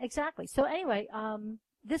 Exactly. So anyway,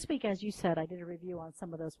 this week, as you said, I did a review on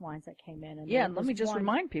some of those wines that came in. And let me just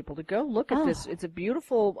remind people to go look at this. It's a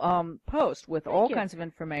beautiful post with all kinds of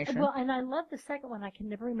information. Well, and I love the second one. I can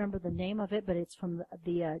never remember the name of it, but it's from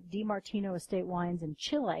the Di Martino Estate Wines in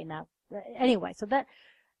Chile. Now, anyway, so that.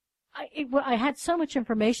 I had so much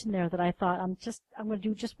information there that I thought I'm going to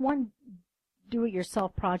do just one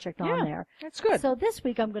do-it-yourself project on there. That's good. So this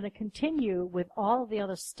week I'm going to continue with all of the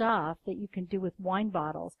other stuff that you can do with wine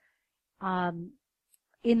bottles, in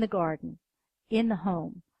the garden, in the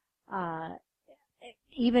home,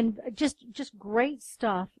 even just great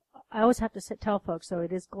stuff. I always have to tell folks, so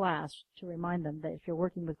it is glass, to remind them that if you're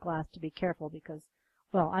working with glass, to be careful because.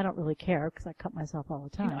 Well, I don't really care because I cut myself all the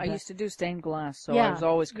time. I used to do stained glass, so I was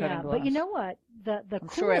always cutting glass. But you know what? I'm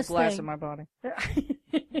sure I have glass in my body.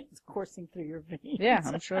 It's coursing through your veins. Yeah,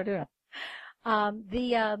 I'm sure I do. I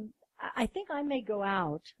think I may go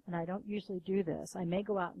out, and I don't usually do this. I may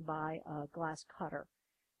go out and buy a glass cutter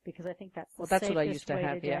because I think that's the that's what I used to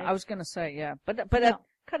have. Yeah, I was going to say but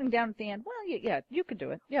cutting down at the end. Well, you could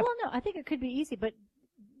do it. Yeah. Well, no, I think it could be easy, but.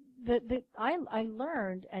 I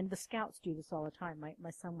learned, and the scouts do this all the time.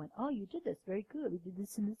 My son went, "Oh, you did this very good. We did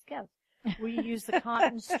this in the scouts." Where you use the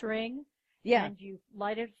cotton string, and you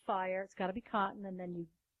light it fire. It's got to be cotton, and then you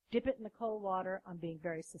dip it in the cold water. I'm being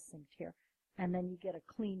very succinct here, and then you get a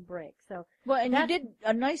clean break. So and you did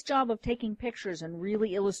a nice job of taking pictures and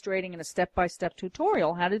really illustrating in a step-by-step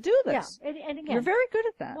tutorial how to do this. Yeah, and again, you're very good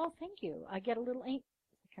at that. Well, thank you. I get a little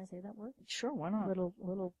Can I say that word? Sure, why not?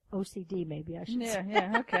 Little OCD, maybe I should say.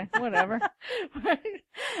 Yeah, okay, whatever.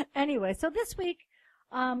 Anyway, so this week,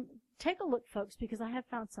 take a look, folks, because I have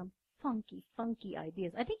found some funky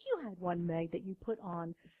ideas. I think you had one, Meg, that you put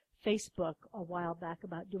on Facebook a while back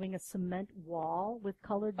about doing a cement wall with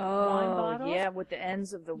colored wine bottles. Oh, yeah, with the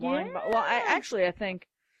ends of the wine bottle. Well, I think,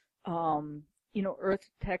 Earth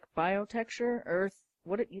Tech Biotexture,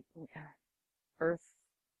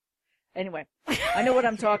 Anyway, I know what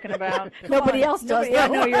I'm talking about. Nobody else does. I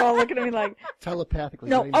know you're all looking at me like telepathically.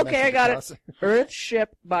 No, okay, I got it. Earthship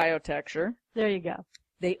Biotexture. There you go.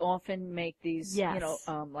 They often make these,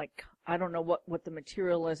 like I don't know what the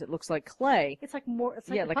material is. It looks like clay. It's like more. It's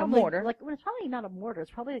like a mortar. It's probably not a mortar.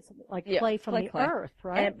 It's probably like clay from the earth,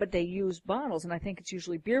 right? But they use bottles, and I think it's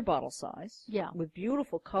usually beer bottle size. Yeah. With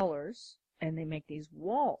beautiful colors, and they make these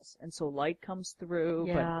walls, and so light comes through.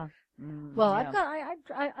 Yeah.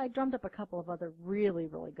 I drummed up a couple of other really,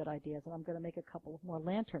 really good ideas, and I'm going to make a couple of more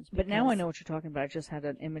lanterns. But now I know what you're talking about. I just had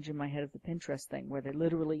an image in my head of the Pinterest thing where they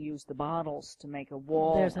literally use the bottles to make a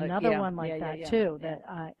wall. There's another one like that too. That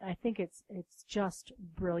I think it's just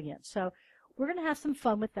brilliant. So we're going to have some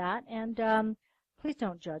fun with that. And please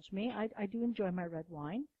don't judge me. I do enjoy my red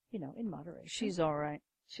wine, in moderation. She's all right.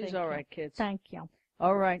 She's all right, kids. Thank you.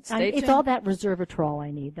 All right, stay tuned. It's all that resveratrol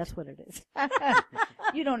I need. That's what it is.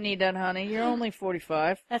 You don't need that, honey. You're only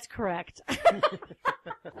 45. That's correct.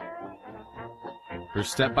 For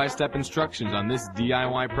step-by-step instructions on this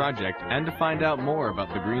DIY project and to find out more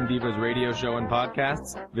about the Green Divas radio show and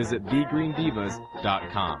podcasts, visit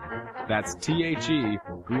thegreendivas.com. That's THE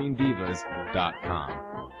greendivas.com.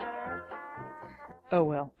 Oh,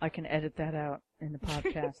 well, I can edit that out in the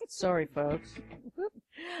podcast. Sorry, folks.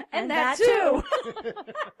 And that too.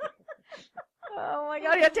 Oh, my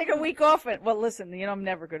God, I got to take a week off it. Well, listen, I'm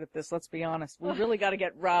never good at this. Let's be honest. We really got to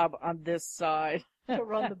get Rob on this side. To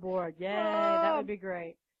run the board. Yay, that would be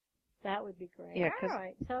great. That would be great. Yeah, all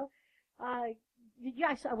right. So, I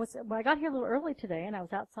got here a little early today, and I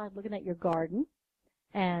was outside looking at your garden,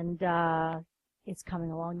 and it's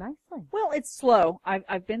coming along nicely. Well, it's slow.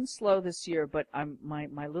 I've been slow this year, but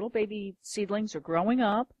my little baby seedlings are growing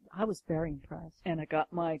up. I was very impressed. And I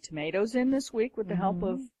got my tomatoes in this week with the help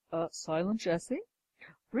of Silent Jessie.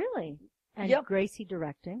 Really? And Yep. Gracie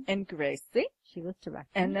directing. And Gracie. She was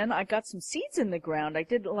directing. And then I got some seeds in the ground. I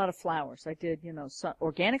did a lot of flowers. I did,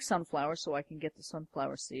 organic sunflowers so I can get the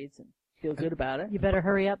sunflower seeds and feel good about it. You better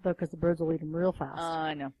hurry up, though, because the birds will eat them real fast.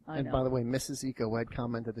 I know. And by the way, Mrs. Eco had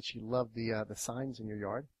commented that she loved the signs in your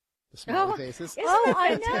yard, the smiley faces.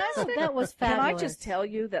 I know. That was fabulous. Can I just tell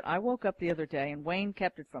you that I woke up the other day, and Wayne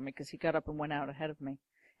kept it from me because he got up and went out ahead of me.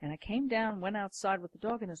 And I came down, went outside with the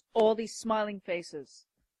dog, and there's all these smiling faces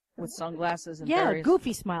with sunglasses and various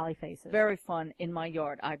goofy smiley faces. Very fun in my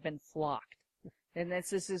yard. I've been flocked. And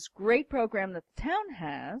this is this great program that the town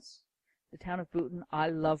has, the town of Boonton. I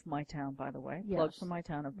love my town, by the way. Yes. Plug for my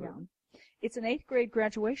town of Boonton. Yeah. It's an 8th grade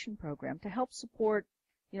graduation program to help support,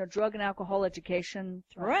 drug and alcohol education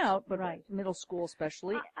throughout, but middle school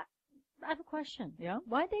especially. I have a question. Yeah?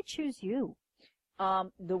 Why'd they choose you?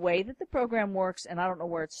 The way that the program works, and I don't know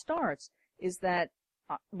where it starts, is that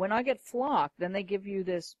when I get flocked, then they give you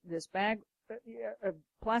this bag, a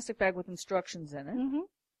plastic bag with instructions in it,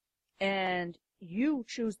 and you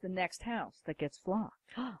choose the next house that gets flocked.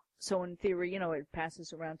 So in theory, it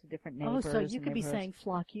passes around to different neighbors. Oh, so you could be saying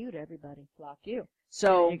flock you to everybody. Flock you.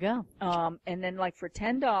 So there you go. And then for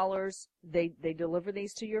 $10, they deliver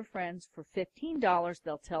these to your friends. For $15,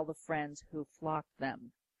 they'll tell the friends who flocked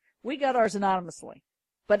them. We got ours anonymously.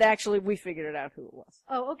 But actually, we figured it out who it was.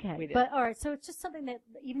 Oh, okay. We did. But, all right, so it's just something that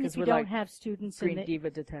even if you don't have students Green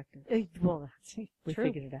Diva detectives. Well, we true.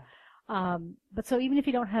 figured it out. But so even if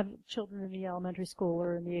you don't have children in the elementary school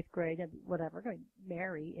or in the 8th grade, whatever,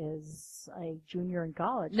 Mary is a junior in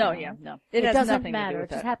college. No, now. It has doesn't nothing matter. to do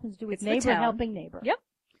with It just that. happens to do with It's neighbor helping neighbor. Yep.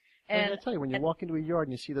 And I tell you, when you walk into a yard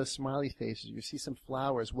and you see those smiley faces, you see some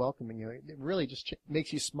flowers welcoming you, it really just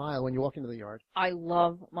makes you smile when you walk into the yard. I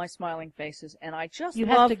love my smiling faces, and I just You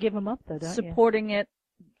love have to give them up, though, don't supporting it.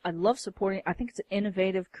 I love supporting it. I think it's an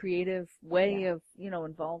innovative, creative way of,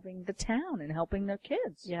 involving the town and helping their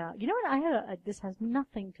kids. Yeah. You know what? This has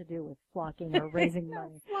nothing to do with flocking or raising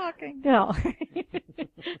money. Flocking. No.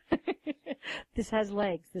 This has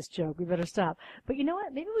legs, this joke. We better stop. But you know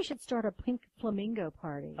what? Maybe we should start a pink flamingo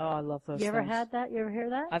party. Oh, I love those You ever things. had that? You ever hear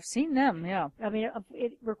that? I've seen them, yeah. I mean,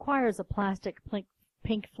 it requires a plastic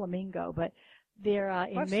pink flamingo, but they're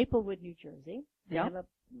in Maplewood, New Jersey. They have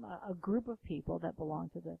a group of people that belong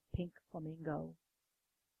to the Pink Flamingo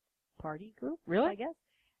party group, really? I guess.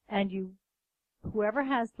 And whoever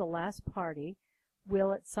has the last party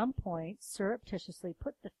will at some point surreptitiously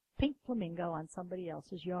put the pink flamingo on somebody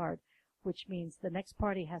else's yard, which means the next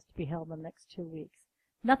party has to be held in the next 2 weeks.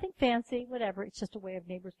 Nothing fancy, whatever. It's just a way of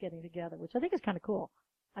neighbors getting together, which I think is kind of cool.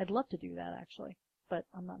 I'd love to do that, actually. But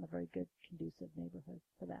I'm not in a very good, conducive neighborhood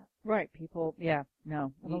for that. Right, people,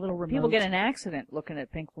 no. I'm a little remote. People get an accident looking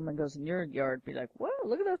at pink flamingos in your yard, be like, whoa,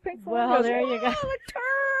 look at those pink flamingos. Well, there you go.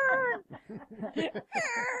 Turn!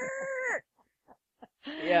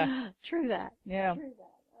 Yeah. True that. Yeah. True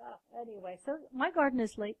that. Anyway, so my garden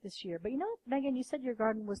is late this year. But you know what, Megan, you said your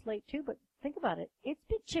garden was late too, but think about it. It's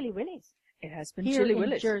been chilly willies. It has been here chilly in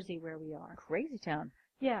willies. Jersey where we are. Crazy town.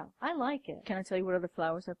 Yeah, I like it. Can I tell you what other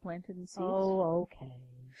flowers I planted in seeds? Oh, okay.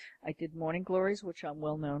 I did morning glories, which I'm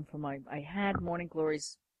well known for I had morning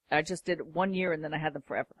glories. I just did it 1 year and then I had them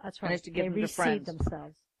forever. That's right. I used to give them they to friends. reseed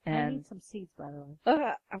themselves. And I need some seeds, by the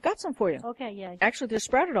way. I've got some for you. Okay, yeah. Actually, they're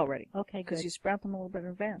sprouted already. Okay, good. Because you sprout them a little bit in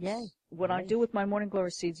advance. Yay. What I do with my morning glory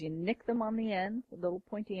seeds, you nick them on the end, the little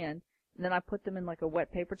pointy end, and then I put them in like a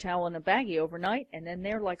wet paper towel in a baggie overnight, and then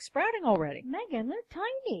they're like sprouting already. Megan, they're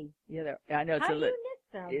tiny. Yeah, I know. It's How a do you nick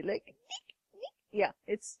them? like, yeah,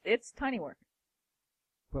 it's tiny work.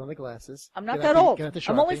 Put on the glasses. I'm not Get out that the- old. get out the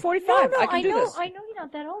I'm only Sharpie. 45. No, I can do this. I know you're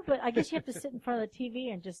not that old, but I guess you have to sit in front of the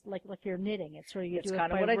TV and just like you're knitting. It's sort of you It's do it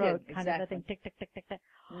kind of by what I rote, did. kind of a Exactly. thing. Tick, tick, tick, tick, tick.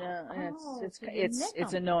 No, Oh, it's so you knit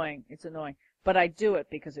it's them. annoying. It's annoying. But I do it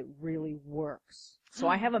because it really works. So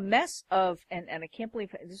I have a mess of, and I can't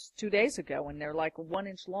believe this is 2 days ago, and they're like 1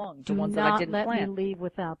 inch long. The Do ones not that I didn't let plant. me leave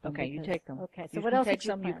without them. Okay, you because- take them. Okay, so You what can else take did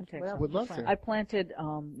you some, you plant? can take What some. else Would did you love plant? to. I planted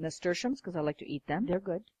nasturtiums because I like to eat them, They're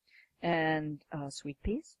good, and sweet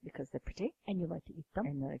peas because they're pretty, and you like to eat them.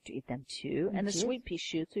 and I like to eat them too. And And the cheese. sweet pea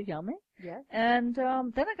shoots are yummy. Yes. And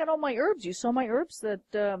then I got all my herbs. You saw my herbs that,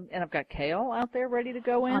 and I've got kale out there ready to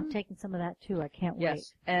go in. I'm taking some of that too. I can't wait.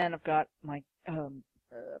 Yes, and I've got my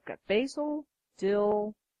I've got basil,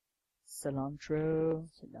 dill, cilantro.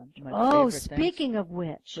 My Oh, favorite speaking of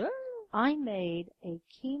which, things. I made a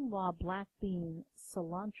quinoa black bean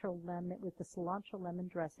cilantro lemon with the cilantro lemon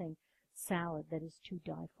dressing salad that is to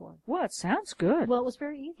die for. Well, it sounds good. Well, it was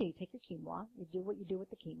very easy. You take your quinoa, you do what you do with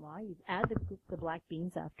the quinoa, you add the black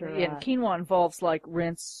beans after. And quinoa involves like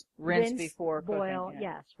rinse before boil. cooking.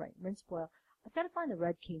 Yeah. Yes, right. Rinse, boil. I've got to find the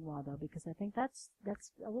red quinoa though because I think that's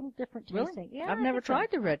a little different Really? tasting. Yeah, I've I never think so.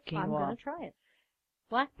 tried the red quinoa. I'm going to try it.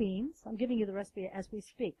 Black beans. I'm giving you the recipe as we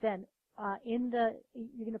speak. Then you're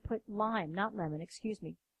going to put lime, not lemon. Excuse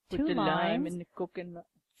me. Put 2 the limes, lime in the cooking.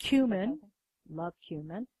 cumin, love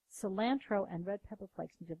cumin, cilantro, and red pepper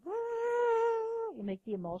flakes. And you make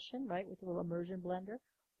the emulsion, right, with a little immersion blender.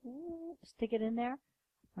 Stick it in there.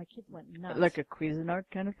 My kids went nuts. Like a Cuisinart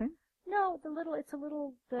kind of thing? No, it's a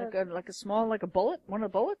little, Like a small, like a bullet? One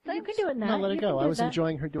of the bullet things? you can do it now. No, let You it can go. do I was that.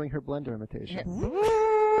 enjoying her doing her blender imitation.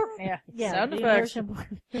 Yeah. Yeah, Sound the effects.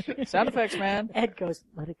 immersion blender. Sound effects, man. Ed goes,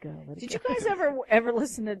 let it go. Let it Did go. you guys ever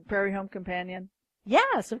listen to Prairie Home Companion?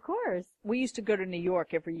 Yes, of course. We used to go to New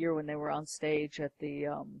York every year when they were on stage at the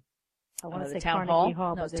I want to the say town Carnegie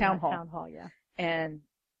hall? No, but it's they're town not hall. Town hall, yeah. and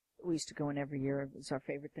we used to go in every year. It was our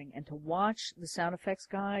favorite thing. And to watch the sound effects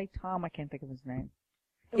guy, Tom, I can't think of his name.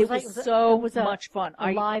 It was so much fun.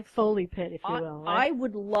 A live Foley pit, if you will. Right? I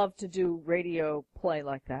would love to do radio play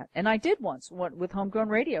like that, and I did once with Homegrown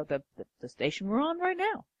Radio, the station we're on right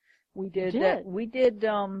now. We did. We did.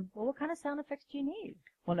 Well, what kind of sound effects do you need?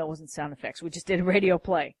 Well, no, it wasn't sound effects. We just did a radio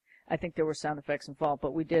play. I think there were sound effects involved,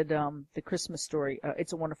 but we did the Christmas story,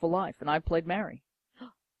 It's a Wonderful Life, and I played Mary.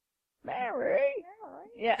 Mary.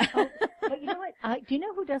 Yeah. But you know what? Do you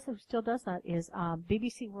know who still does that? Is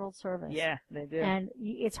BBC World Service. Yeah, they do. And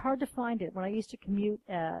it's hard to find it. When I used to commute,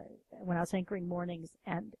 when I was anchoring mornings,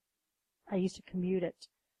 and I used to commute at,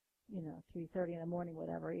 3:30 in the morning,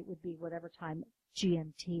 whatever. It would be whatever time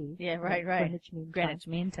GMT. Yeah, right. Greenwich Mean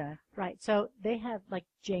Time. Time. Right. So they have like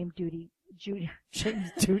Dame Duty.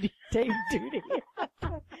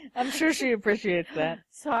 I'm sure she appreciates that.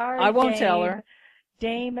 Sorry, I won't Dame, tell her.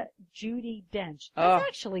 Dame Judy Dench. Oh. That's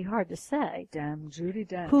actually hard to say. Damn Judy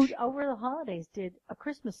Dench. Who over the holidays did A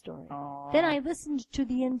Christmas Story. Aw. Then I listened to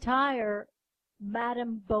the entire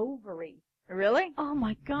Madame Bovary. Really? Oh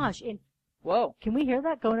my gosh! And Whoa. can we hear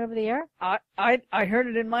that going over the air? I heard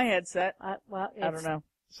it in my headset. Well, I don't know.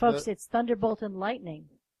 folks. It's Thunderbolt and Lightning.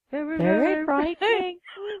 Very frightening.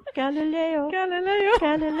 Galileo.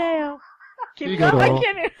 Keep Figaro. going. I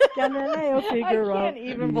can't, Galileo Figaro. I can't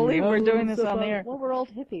even believe we're doing this on the air. Well, we're old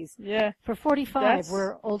hippies. Yeah. For 45, That's-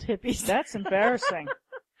 we're old hippies. That's embarrassing.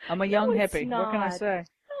 I'm a young No, it's hippie. What can I not. say?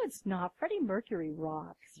 No, it's not. Freddie Mercury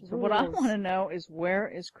rocks. So what I Rules. want to know is where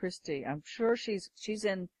is Christy? I'm sure she's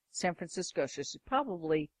in San Francisco. She's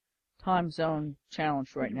probably time zone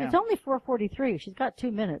challenged right now. It's only 4:43. She's got 2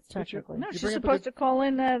 minutes technically. No, You she's bring up a supposed good- to call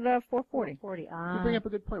in at 4:40. 4:40. You bring up a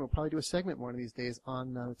good point. We'll probably do a segment one of these days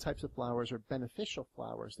on the types of flowers or beneficial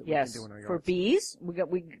flowers that Yes, we can do in our yards. for bees, we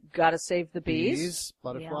got to save the bees. Bees,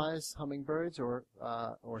 butterflies, hummingbirds, or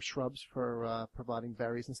shrubs for providing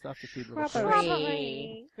berries and stuff to feed little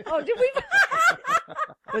Shrubbery. birds. Oh, did we?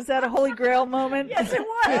 Was that a Holy Grail moment? Yes, it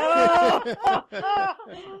was. Oh.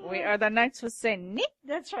 We are the Knights with Saint Nick.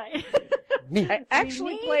 That's right. I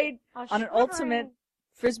actually Knee. played A on an shrubbery. ultimate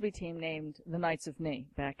frisbee team named the Knights of Knee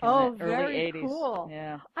back in Oh, the early very 80s. cool.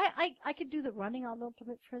 Yeah. I could do the running on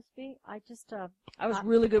ultimate frisbee. I just I was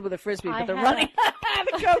really good with the frisbee, I but the had running,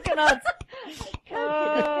 the coconuts.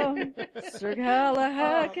 Oh, Sir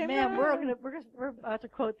Galahad. Oh, man, we're about to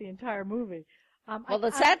quote the entire movie. Well,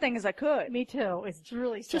 the sad thing is I could. Me too. It's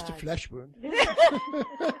really sad. Just a flesh wound.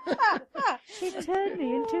 She turned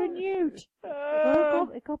me into a newt.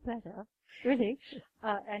 It got better. Really?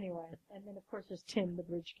 Anyway, and then of course there's Tim, the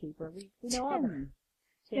bridge keeper. We know all of them.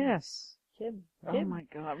 Tim. Yes. Tim. Oh my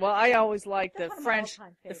God. Well, I always liked That's the one of my French,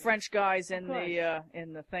 all-time the favorites. French guys in Of course.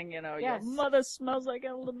 the thing. Yes. Your mother smells like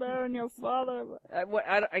elderberry and your father.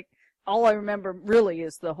 all I remember really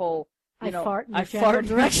is the whole, I fart in the I general fart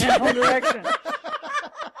direction. in the general direction.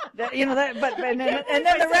 And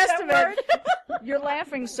then the rest of it, you're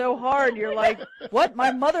laughing so hard, you're like, what?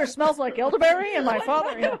 My mother smells like elderberry, and my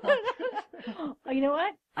father. You know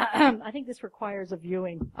what? I think this requires a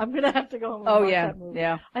viewing. I'm gonna have to go home and watch that movie.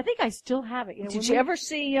 Yeah. I think I still have it. Did you ever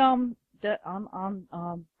see on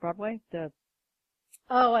Broadway the?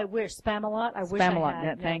 Oh, I wish Spamalot. I wish I Spamalot, had.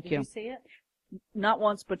 yeah, thank you. Did you see it? Not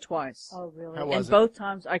once, but twice. Oh, really? How And was it? both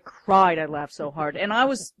times I cried. I laughed so hard, and I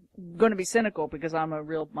was going to be cynical because I'm a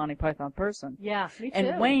real Monty Python person. Yeah, me too.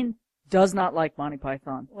 And Wayne does not like Monty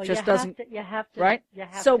Python. Well, Just you doesn't. Have to, you have to. Right? You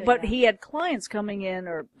have So, to, but yeah. he had clients coming in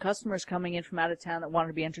or customers coming in from out of town that wanted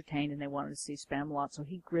to be entertained and they wanted to see Spamalot. So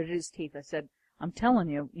he gritted his teeth. I said, I'm telling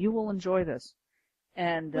you, you will enjoy this.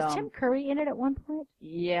 And Was Tim Curry in it at one point?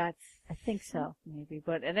 yeah, I think so. maybe.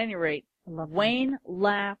 But at any rate, I love Wayne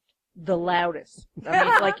laughed the loudest. I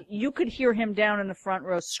mean, like you could hear him down in the front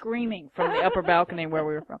row screaming from the upper balcony where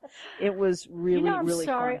we were from. It was really, I'm really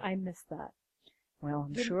sorry fun. I missed that. Well,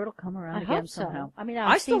 I'm sure it'll come around I again hope so. somehow. I mean,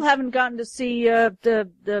 I still haven't gotten to see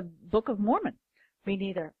the Book of Mormon. Me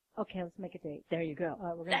neither. Okay, let's make a date. There you go.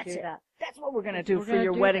 We're gonna That's do it. that. That's what we're gonna do We're for gonna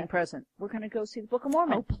your do wedding that. present. We're gonna go see the Book of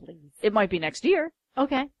Mormon. Oh, please. It might be next year.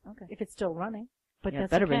 Okay. Okay. If it's still running, but Yeah,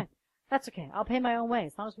 that's better okay. be. That's okay. I'll pay my own way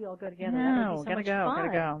as long as we all go together. that No, would be so gotta much go, fun. gotta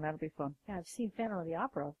go. That'll be fun. Yeah, I've seen Phantom of the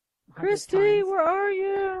Opera. 100 Christy, times. where are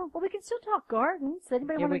you? Well, we can still talk gardens.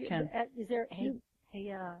 Anybody Yeah, want we can. Is there? Hey,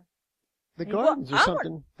 The Hey, gardens well, are Howard,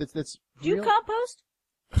 something that's Do you real. compost?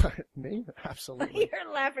 Me? Absolutely.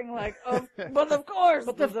 You're laughing like, oh, but of course.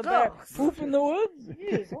 But there's of a bear. course. Poop in the woods?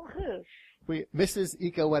 yes. Okay. Mrs.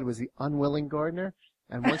 Eco-Ed was the unwilling gardener,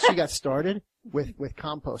 and once she got started with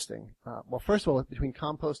composting, well, first of all, between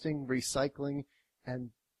composting, recycling, and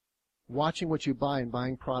watching what you buy and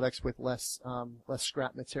buying products with less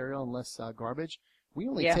scrap material and less garbage, we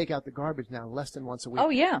only Yeah. take out the garbage now less than once a week. Oh,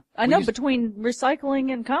 yeah. I We know used- between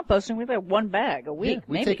recycling and composting, we've had one bag a week, Yeah,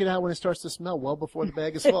 we maybe. take it out when it starts to smell well before the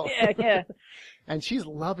bag is full. yeah, yeah. And she's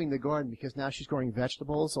loving the garden because now she's growing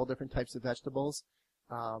vegetables, all different types of vegetables,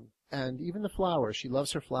 and even the flowers. She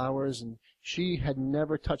loves her flowers, and she had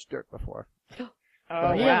never touched dirt before.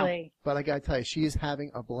 Oh, really? wow. But I gotta tell you, she is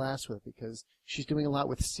having a blast with it because she's doing a lot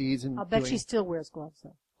with seeds and I'll bet doing- she still wears gloves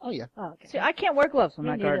though. Oh yeah. Oh, okay. See, I can't wear gloves on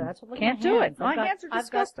Me my neither. garden. That's what, look at Can't my do hands. it. My hands are I've got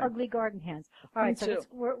disgusting. ugly garden hands. All right, Me so too.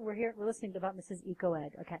 we're here. We're listening about Mrs.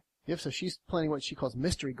 Eco-Ed. Okay. Yep, so she's planting what she calls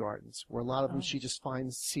mystery gardens, where a lot of them she just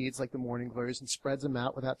finds seeds like the morning glories and spreads them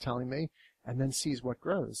out without telling me, and then sees what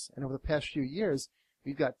grows. And over the past few years,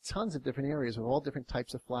 we've got tons of different areas with all different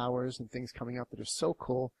types of flowers and things coming up that are so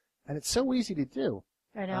cool, and it's so easy to do.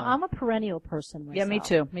 I know. I'm a perennial person myself. Yeah, me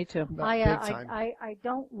too. Me too. Big time. I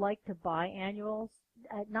don't like to buy annuals,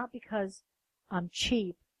 not because I'm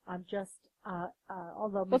cheap. I'm just,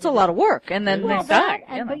 although. Well, it's a lot of work, and then Well, they that, die.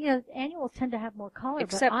 and, but you know, annuals tend to have more color.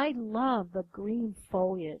 Except- but I love the green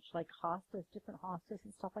foliage, like hostas, different hostas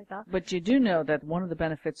and stuff like that. But you do know that one of the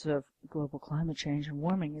benefits of global climate change and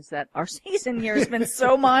warming is that our season here has been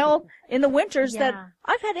so mild in the winters that Yeah.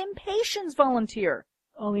 I've had impatiens volunteer.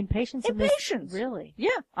 Oh, impatiens. Impatiens. Really? Yeah,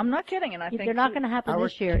 I'm not kidding, and I think They're not going to happen our-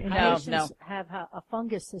 this year. No, Impatiens no. have a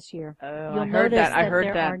fungus this year. Oh, You'll I heard notice that. I heard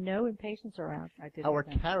there that. are no impatiens around. I did. Our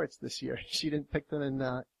hear that. carrots this year, she didn't pick them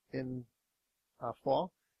in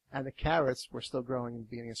fall, and the carrots were still growing in the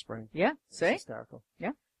beginning of spring. Yeah, It's see? hysterical.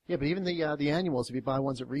 Yeah. Yeah, but even the annuals, if you buy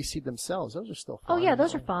ones that reseed themselves, those are still Oh fine. yeah,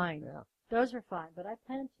 those are fine. Yeah. Those are fine. But I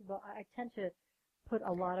tend to put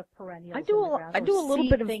a lot of perennials. I do in a the lo- ground, I or do a little seed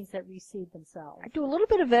bit of- things that reseed themselves. I do a little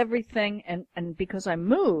bit of everything, and because I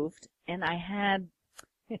moved, and I had,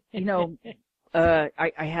 you know, I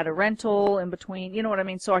had a rental in between, you know what I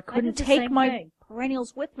mean? So I couldn't did the take same my thing.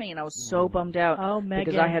 perennials with me, and I was so bummed out Oh, Megan.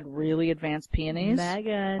 because I had really advanced peonies. My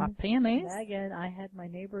Megan. peonies. Megan, I had my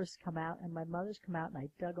neighbors come out and my mother's come out and I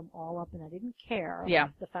dug them all up and I didn't care Yeah.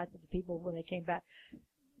 about the fact that the people, when they came back,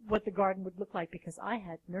 what the garden would look like because I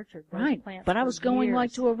had nurtured those Right, plants but I for was going years.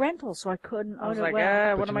 like to a rental, so I couldn't. I Oh, was no, like,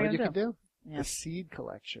 well- what But am you I know going what to you do? could do? Yeah. The seed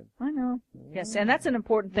collection. I know. Yes, and that's an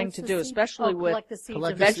important thing What's to the do, seed? especially with. collect the seeds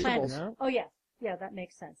Collect of the the seeds, plant. yeah. Oh yes, yeah, that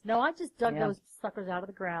makes sense. No, I just dug Yeah. those suckers out of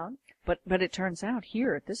the ground. But it turns out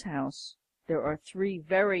here at this house there are 3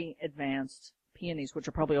 very advanced peonies, which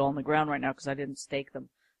are probably all on the ground right now because I didn't stake them.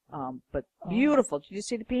 But beautiful. Did you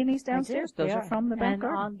see the peonies downstairs? I did, Those they are from the back and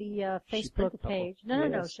garden. on the She picked a Facebook couple. page. No,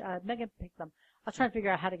 Yes. Megan picked them. I was trying to figure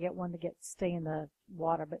out how to get one to stay in the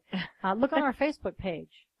water, but look on our Facebook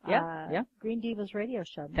page. Yeah. Green Divas Radio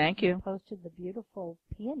Show. Thank you. Posted the beautiful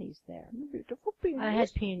peonies there. Beautiful peonies. I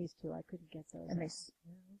had peonies too. I couldn't get those. And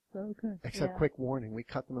So good. Except Yeah. quick warning, we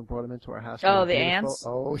cut them and brought them into our house. Oh, They the were beautiful. ants?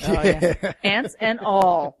 Oh, Oh, yeah. yeah. Ants and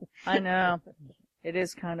all. I know. It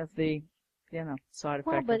is kind of the, side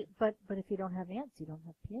Well, effect. but if you don't have ants, you don't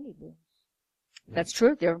have peony blooms. That's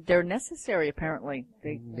true. They're necessary, apparently.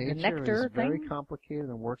 The Nature nectar is very thing. complicated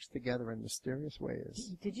and works together in mysterious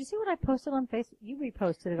ways. Did you see what I posted on Facebook? You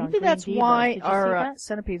reposted it on Maybe Green that's Divas. why Did you see our that?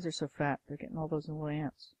 centipedes are so fat. They're getting all those little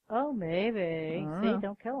ants. Oh, maybe. I don't See, know.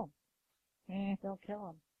 don't kill them. Eh. Don't kill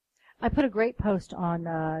them. I put a great post on,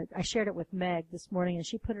 I shared it with Meg this morning, and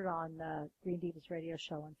she put it on Green Divas Radio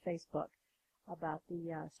Show on Facebook about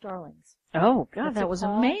the starlings. Oh, God, What's that it was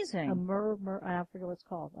called? amazing. A murmur, I forget what it's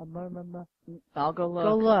called. A murmur. I'll go look.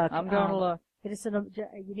 Go look. I'm going to look. It is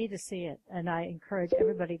you need to see it, and I encourage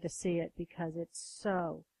everybody to see it because it's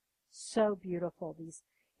so, so beautiful.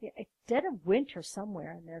 It's dead of winter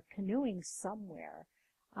somewhere, and they're canoeing somewhere,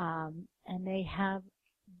 and they have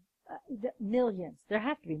millions. There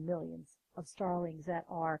have to be millions of starlings that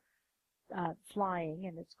are flying,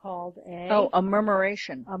 and it's called a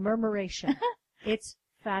murmuration. a murmuration. It's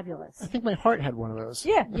fabulous. I think my heart had one of those.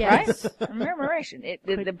 Yeah, Yes. right? A murmuration.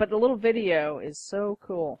 But the little video is so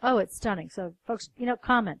cool. Oh, it's stunning. So, folks,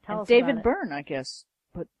 comment. Tell And us David about it. Byrne, I guess,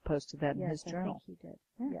 posted that in Yes, his I journal. think he did.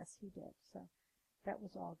 Yeah. Yes, he did. So that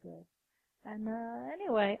was all good. And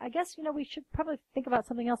anyway, I guess we should probably think about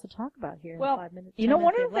something else to talk about here Well, in 5 minutes.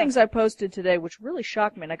 one of the things I posted today, which really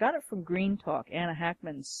shocked me, and I got it from Green Talk, Anna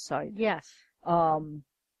Hackman's site, Yes.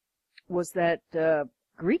 was that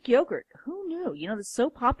Greek yogurt. Who knew? It's so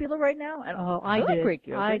popular right now. And I love did. Greek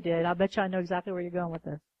yogurt. I did. I bet you I know exactly where you're going with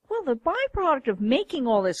this. Well, the byproduct of making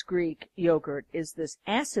all this Greek yogurt is this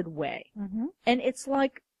acid whey. Mm-hmm. And it's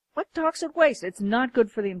like toxic waste. It's not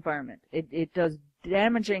good for the environment. It does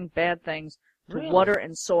damaging bad things to Really? water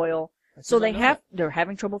and soil. I So did not know they're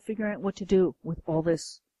having trouble figuring out what to do with all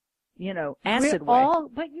this, acid whey.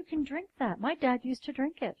 But you can drink that. My dad used to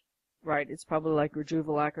drink it. Right. It's probably like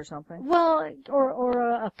Rejuvelac or something. Well, or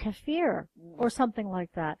a kefir or something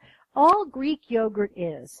like that. All Greek yogurt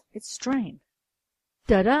is. It's strained.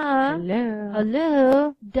 Da-da. Hello.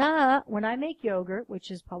 Hello, duh. When I make yogurt, which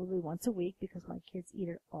is probably once a week because my kids eat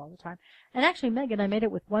it all the time. And actually, Megan, I made it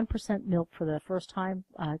with 1% milk for the first time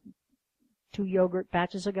 2 yogurt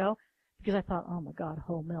batches ago because I thought, oh my God,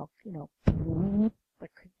 whole milk,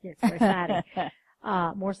 it's very fatty.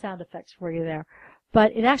 More sound effects for you there.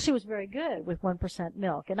 But it actually was very good with 1%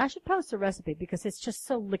 milk. And I should post the recipe because it's just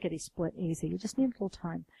so lickety-split easy. You just need a little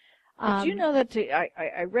time. Did you know that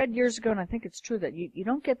I read years ago, and I think it's true, that you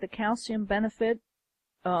don't get the calcium benefit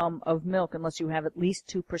of milk unless you have at least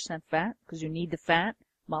 2% fat, because you need the fat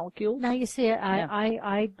molecules? Now you see,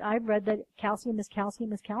 I read that calcium is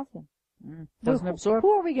calcium is calcium. Doesn't absorb.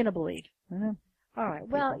 Who are we going to believe? Yeah. All right.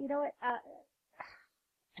 Well, you know what?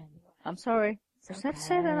 Anyway. I'm sorry. I just have to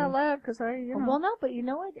say that out loud because Well, no, but you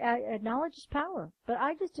know what? Knowledge is power. But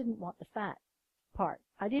I just didn't want the fat part.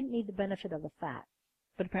 I didn't need the benefit of the fat.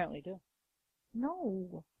 But apparently you do.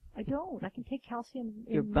 No, I don't. I can take calcium.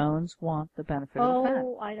 Your bones want the benefit of the fat.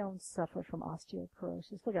 Oh, I don't suffer from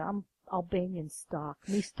osteoporosis. Look, I'm Albanian stock.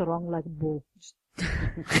 Me strong like bull.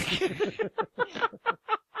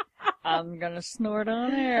 I'm gonna snort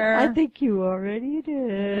on air. I think you already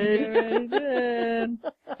did.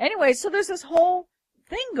 Anyway, so there's this whole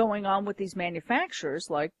thing going on with these manufacturers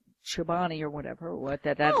like Chobani or whatever.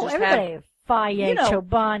 That just everybody. have Faye,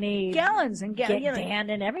 Chobani. gallons and gallons. Dan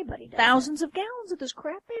and everybody does. Thousands of gallons of this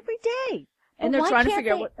crap every day. And Well, they're why trying to can't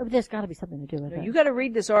figure out they- what. There's got to be something to do with it. You got to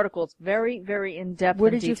read this article. It's very, very in depth.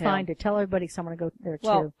 Where and did you detailed. find it? Tell everybody because I want to go there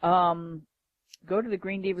too. Well, go to the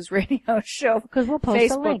Green Divas Radio Show Because we'll post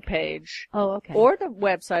a Facebook link. page. Oh, okay. Or the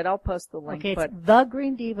website. I'll post the link. Okay, it's but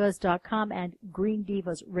thegreendivas.com and Green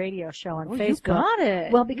Divas Radio Show on Facebook. You got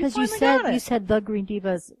it. Well, because you finally said the Green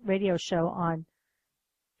Divas Radio Show on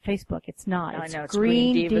Facebook. It's not. I It's know, it's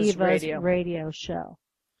Green Green Divas Divas Radio. Radio Show.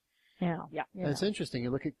 Now, Yeah. you And it's know. interesting. You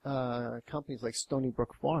look at companies like Stony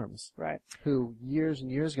Brook Farms, right. who years and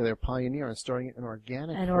years ago they were pioneer in starting an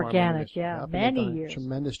organic An farming organic, industry. yeah, And many they've done years. A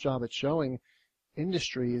tremendous job at showing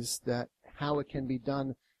industries that how it can be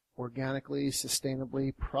done organically,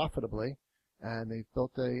 sustainably, profitably, and they've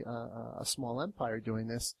built a small empire doing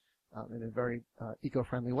this in a very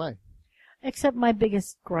eco-friendly way. Except my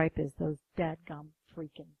biggest gripe is those dadgum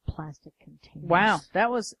freaking plastic containers. Wow, that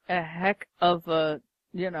was a heck of a,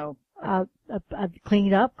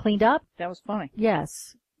 Cleaned up? that was funny.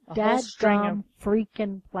 Yes. A whole string of, Dadgum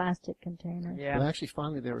freaking plastic containers. yeah. But actually,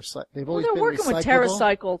 finally, they've Well, always they're been working with recyclable.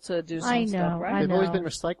 TerraCycle to do some I stuff, know, right? I They've always know. been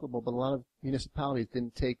recyclable, but a lot of municipalities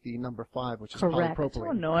didn't take the number 5, which is Correct. So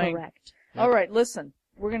polypropylene. annoying. Correct. All right, listen.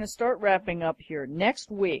 we're going to start wrapping up here.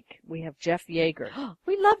 Next week, we have Jeff Yeager.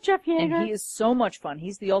 We love Jeff Yeager. And he is so much fun.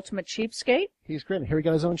 He's the ultimate cheapskate. He's great. Here he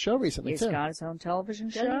got his own show recently, He's too. got his own television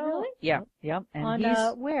Does show. he really? Yeah, yeah. And on he's...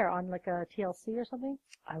 where? On like a TLC or something?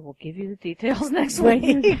 I will give you the details next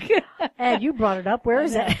week. Ed, you brought it up. Where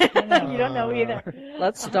is it? You don't know either.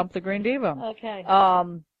 Let's stump the Green Diva. Okay.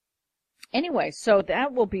 Anyway, so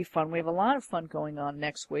that will be fun. We have a lot of fun going on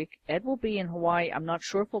next week. Ed will be in Hawaii. I'm not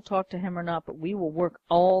sure if we'll talk to him or not, but we will work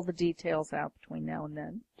all the details out between now and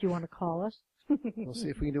then. Do you want to call us? We'll see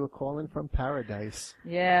if we can do a call-in from paradise.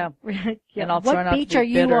 Yeah. Yeah. And I'll What try not beach to be are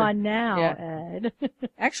you bitter. on now, Yeah. Ed?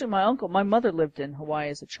 Actually, my mother lived in Hawaii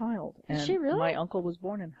as a child. And Is she really? My uncle was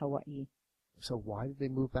born in Hawaii. So why did they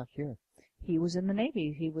move back here? He was in the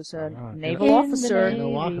Navy. He was a Ah, naval In the officer. Navy.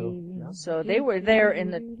 In Oahu. Yeah. So they were there in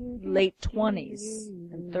the late 20s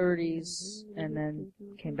and 30s, and then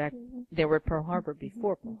came back. They were at Pearl Harbor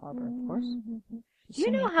before Pearl Harbor, of course. Do you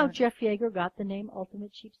know how Jeff Yeager got the name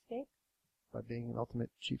Ultimate Cheapskate? By being an ultimate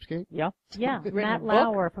cheapskate? Yeah. Yeah, Written a Matt book?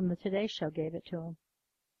 Lauer from the Today Show gave it to him.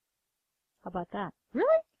 How about that?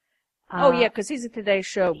 Really? Oh, yeah, because he's a Today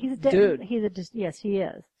Show dude. Yes, he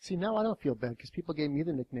is. See, now I don't feel bad because people gave me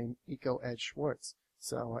the nickname Eco Ed Schwartz.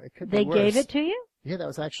 So it could They be worse. gave it to you? Yeah, that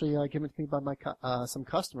was actually given to me by my some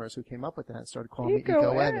customers who came up with that and started calling me Eco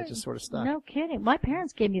Eco Ed. Ed. It just sort of stuck. No kidding. My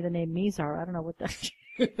parents gave me the name Mizar. I don't know what that.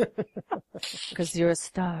 Because you're a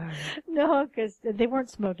star. No, because they weren't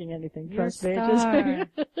smoking anything. You're a Trust me. star.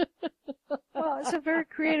 Well, it's a very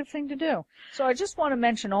creative thing to do. So I just want to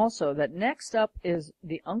mention also that next up is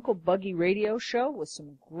the Uncle Buggy radio show with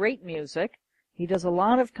some great music. He does a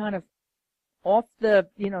lot of kind of off the,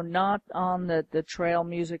 not on the trail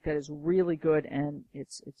music that is really good, and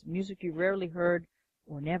it's music you rarely heard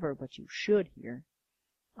or never, but you should hear.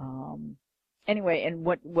 Anyway, and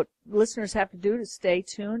what listeners have to do to stay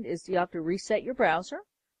tuned is you have to reset your browser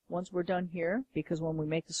once we're done here, because when we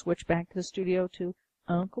make the switch back to the studio to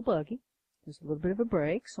Uncle Buggy, there's a little bit of a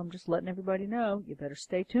break, so I'm just letting everybody know you better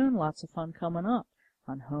stay tuned. Lots of fun coming up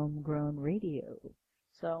on Homegrown Radio.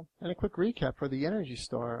 So, and a quick recap for the Energy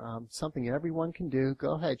Star, something everyone can do.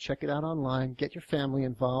 Go ahead, check it out online, get your family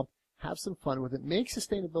involved, have some fun with it. Make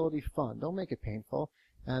sustainability fun. Don't make it painful.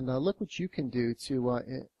 And look what you can do to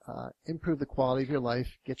improve the quality of your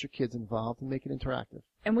life, get your kids involved, and make it interactive.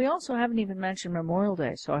 And we also haven't even mentioned Memorial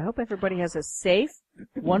Day, so I hope everybody has a safe,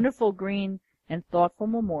 wonderful, green, and thoughtful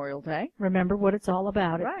Memorial Day. Remember what it's all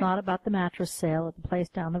about. Right. It's not about the mattress sale at the place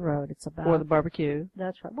down the road. It's about... Or the barbecue.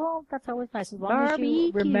 That's right. Well, that's always nice. As long as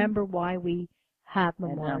you remember why we have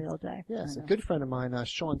Memorial Day. Yes, a good friend of mine,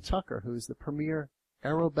 Sean Tucker, who's the premier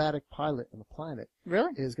aerobatic pilot on the planet,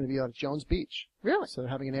 Really? is going to be out at Jones Beach. Really? So they're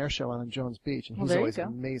having an air show out on Jones Beach, and Well, he's there you always go.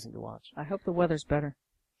 amazing to watch. I hope the weather's better.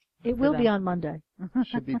 It for will them. be on Monday.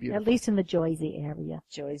 Should be beautiful. At least in the Jersey area.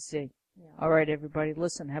 Joycey. All right, everybody,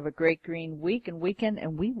 listen, have a great green week and weekend,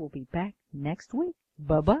 and we will be back next week.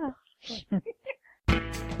 Bye-bye.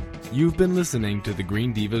 You've been listening to the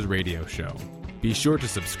Green Divas Radio Show. Be sure to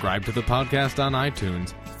subscribe to the podcast on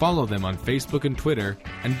iTunes, follow them on Facebook and Twitter,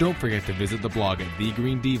 and don't forget to visit the blog at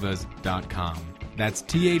thegreendivas.com. That's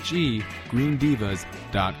THE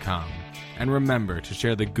greendivas.com. And remember to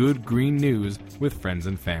share the good green news with friends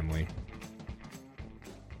and family.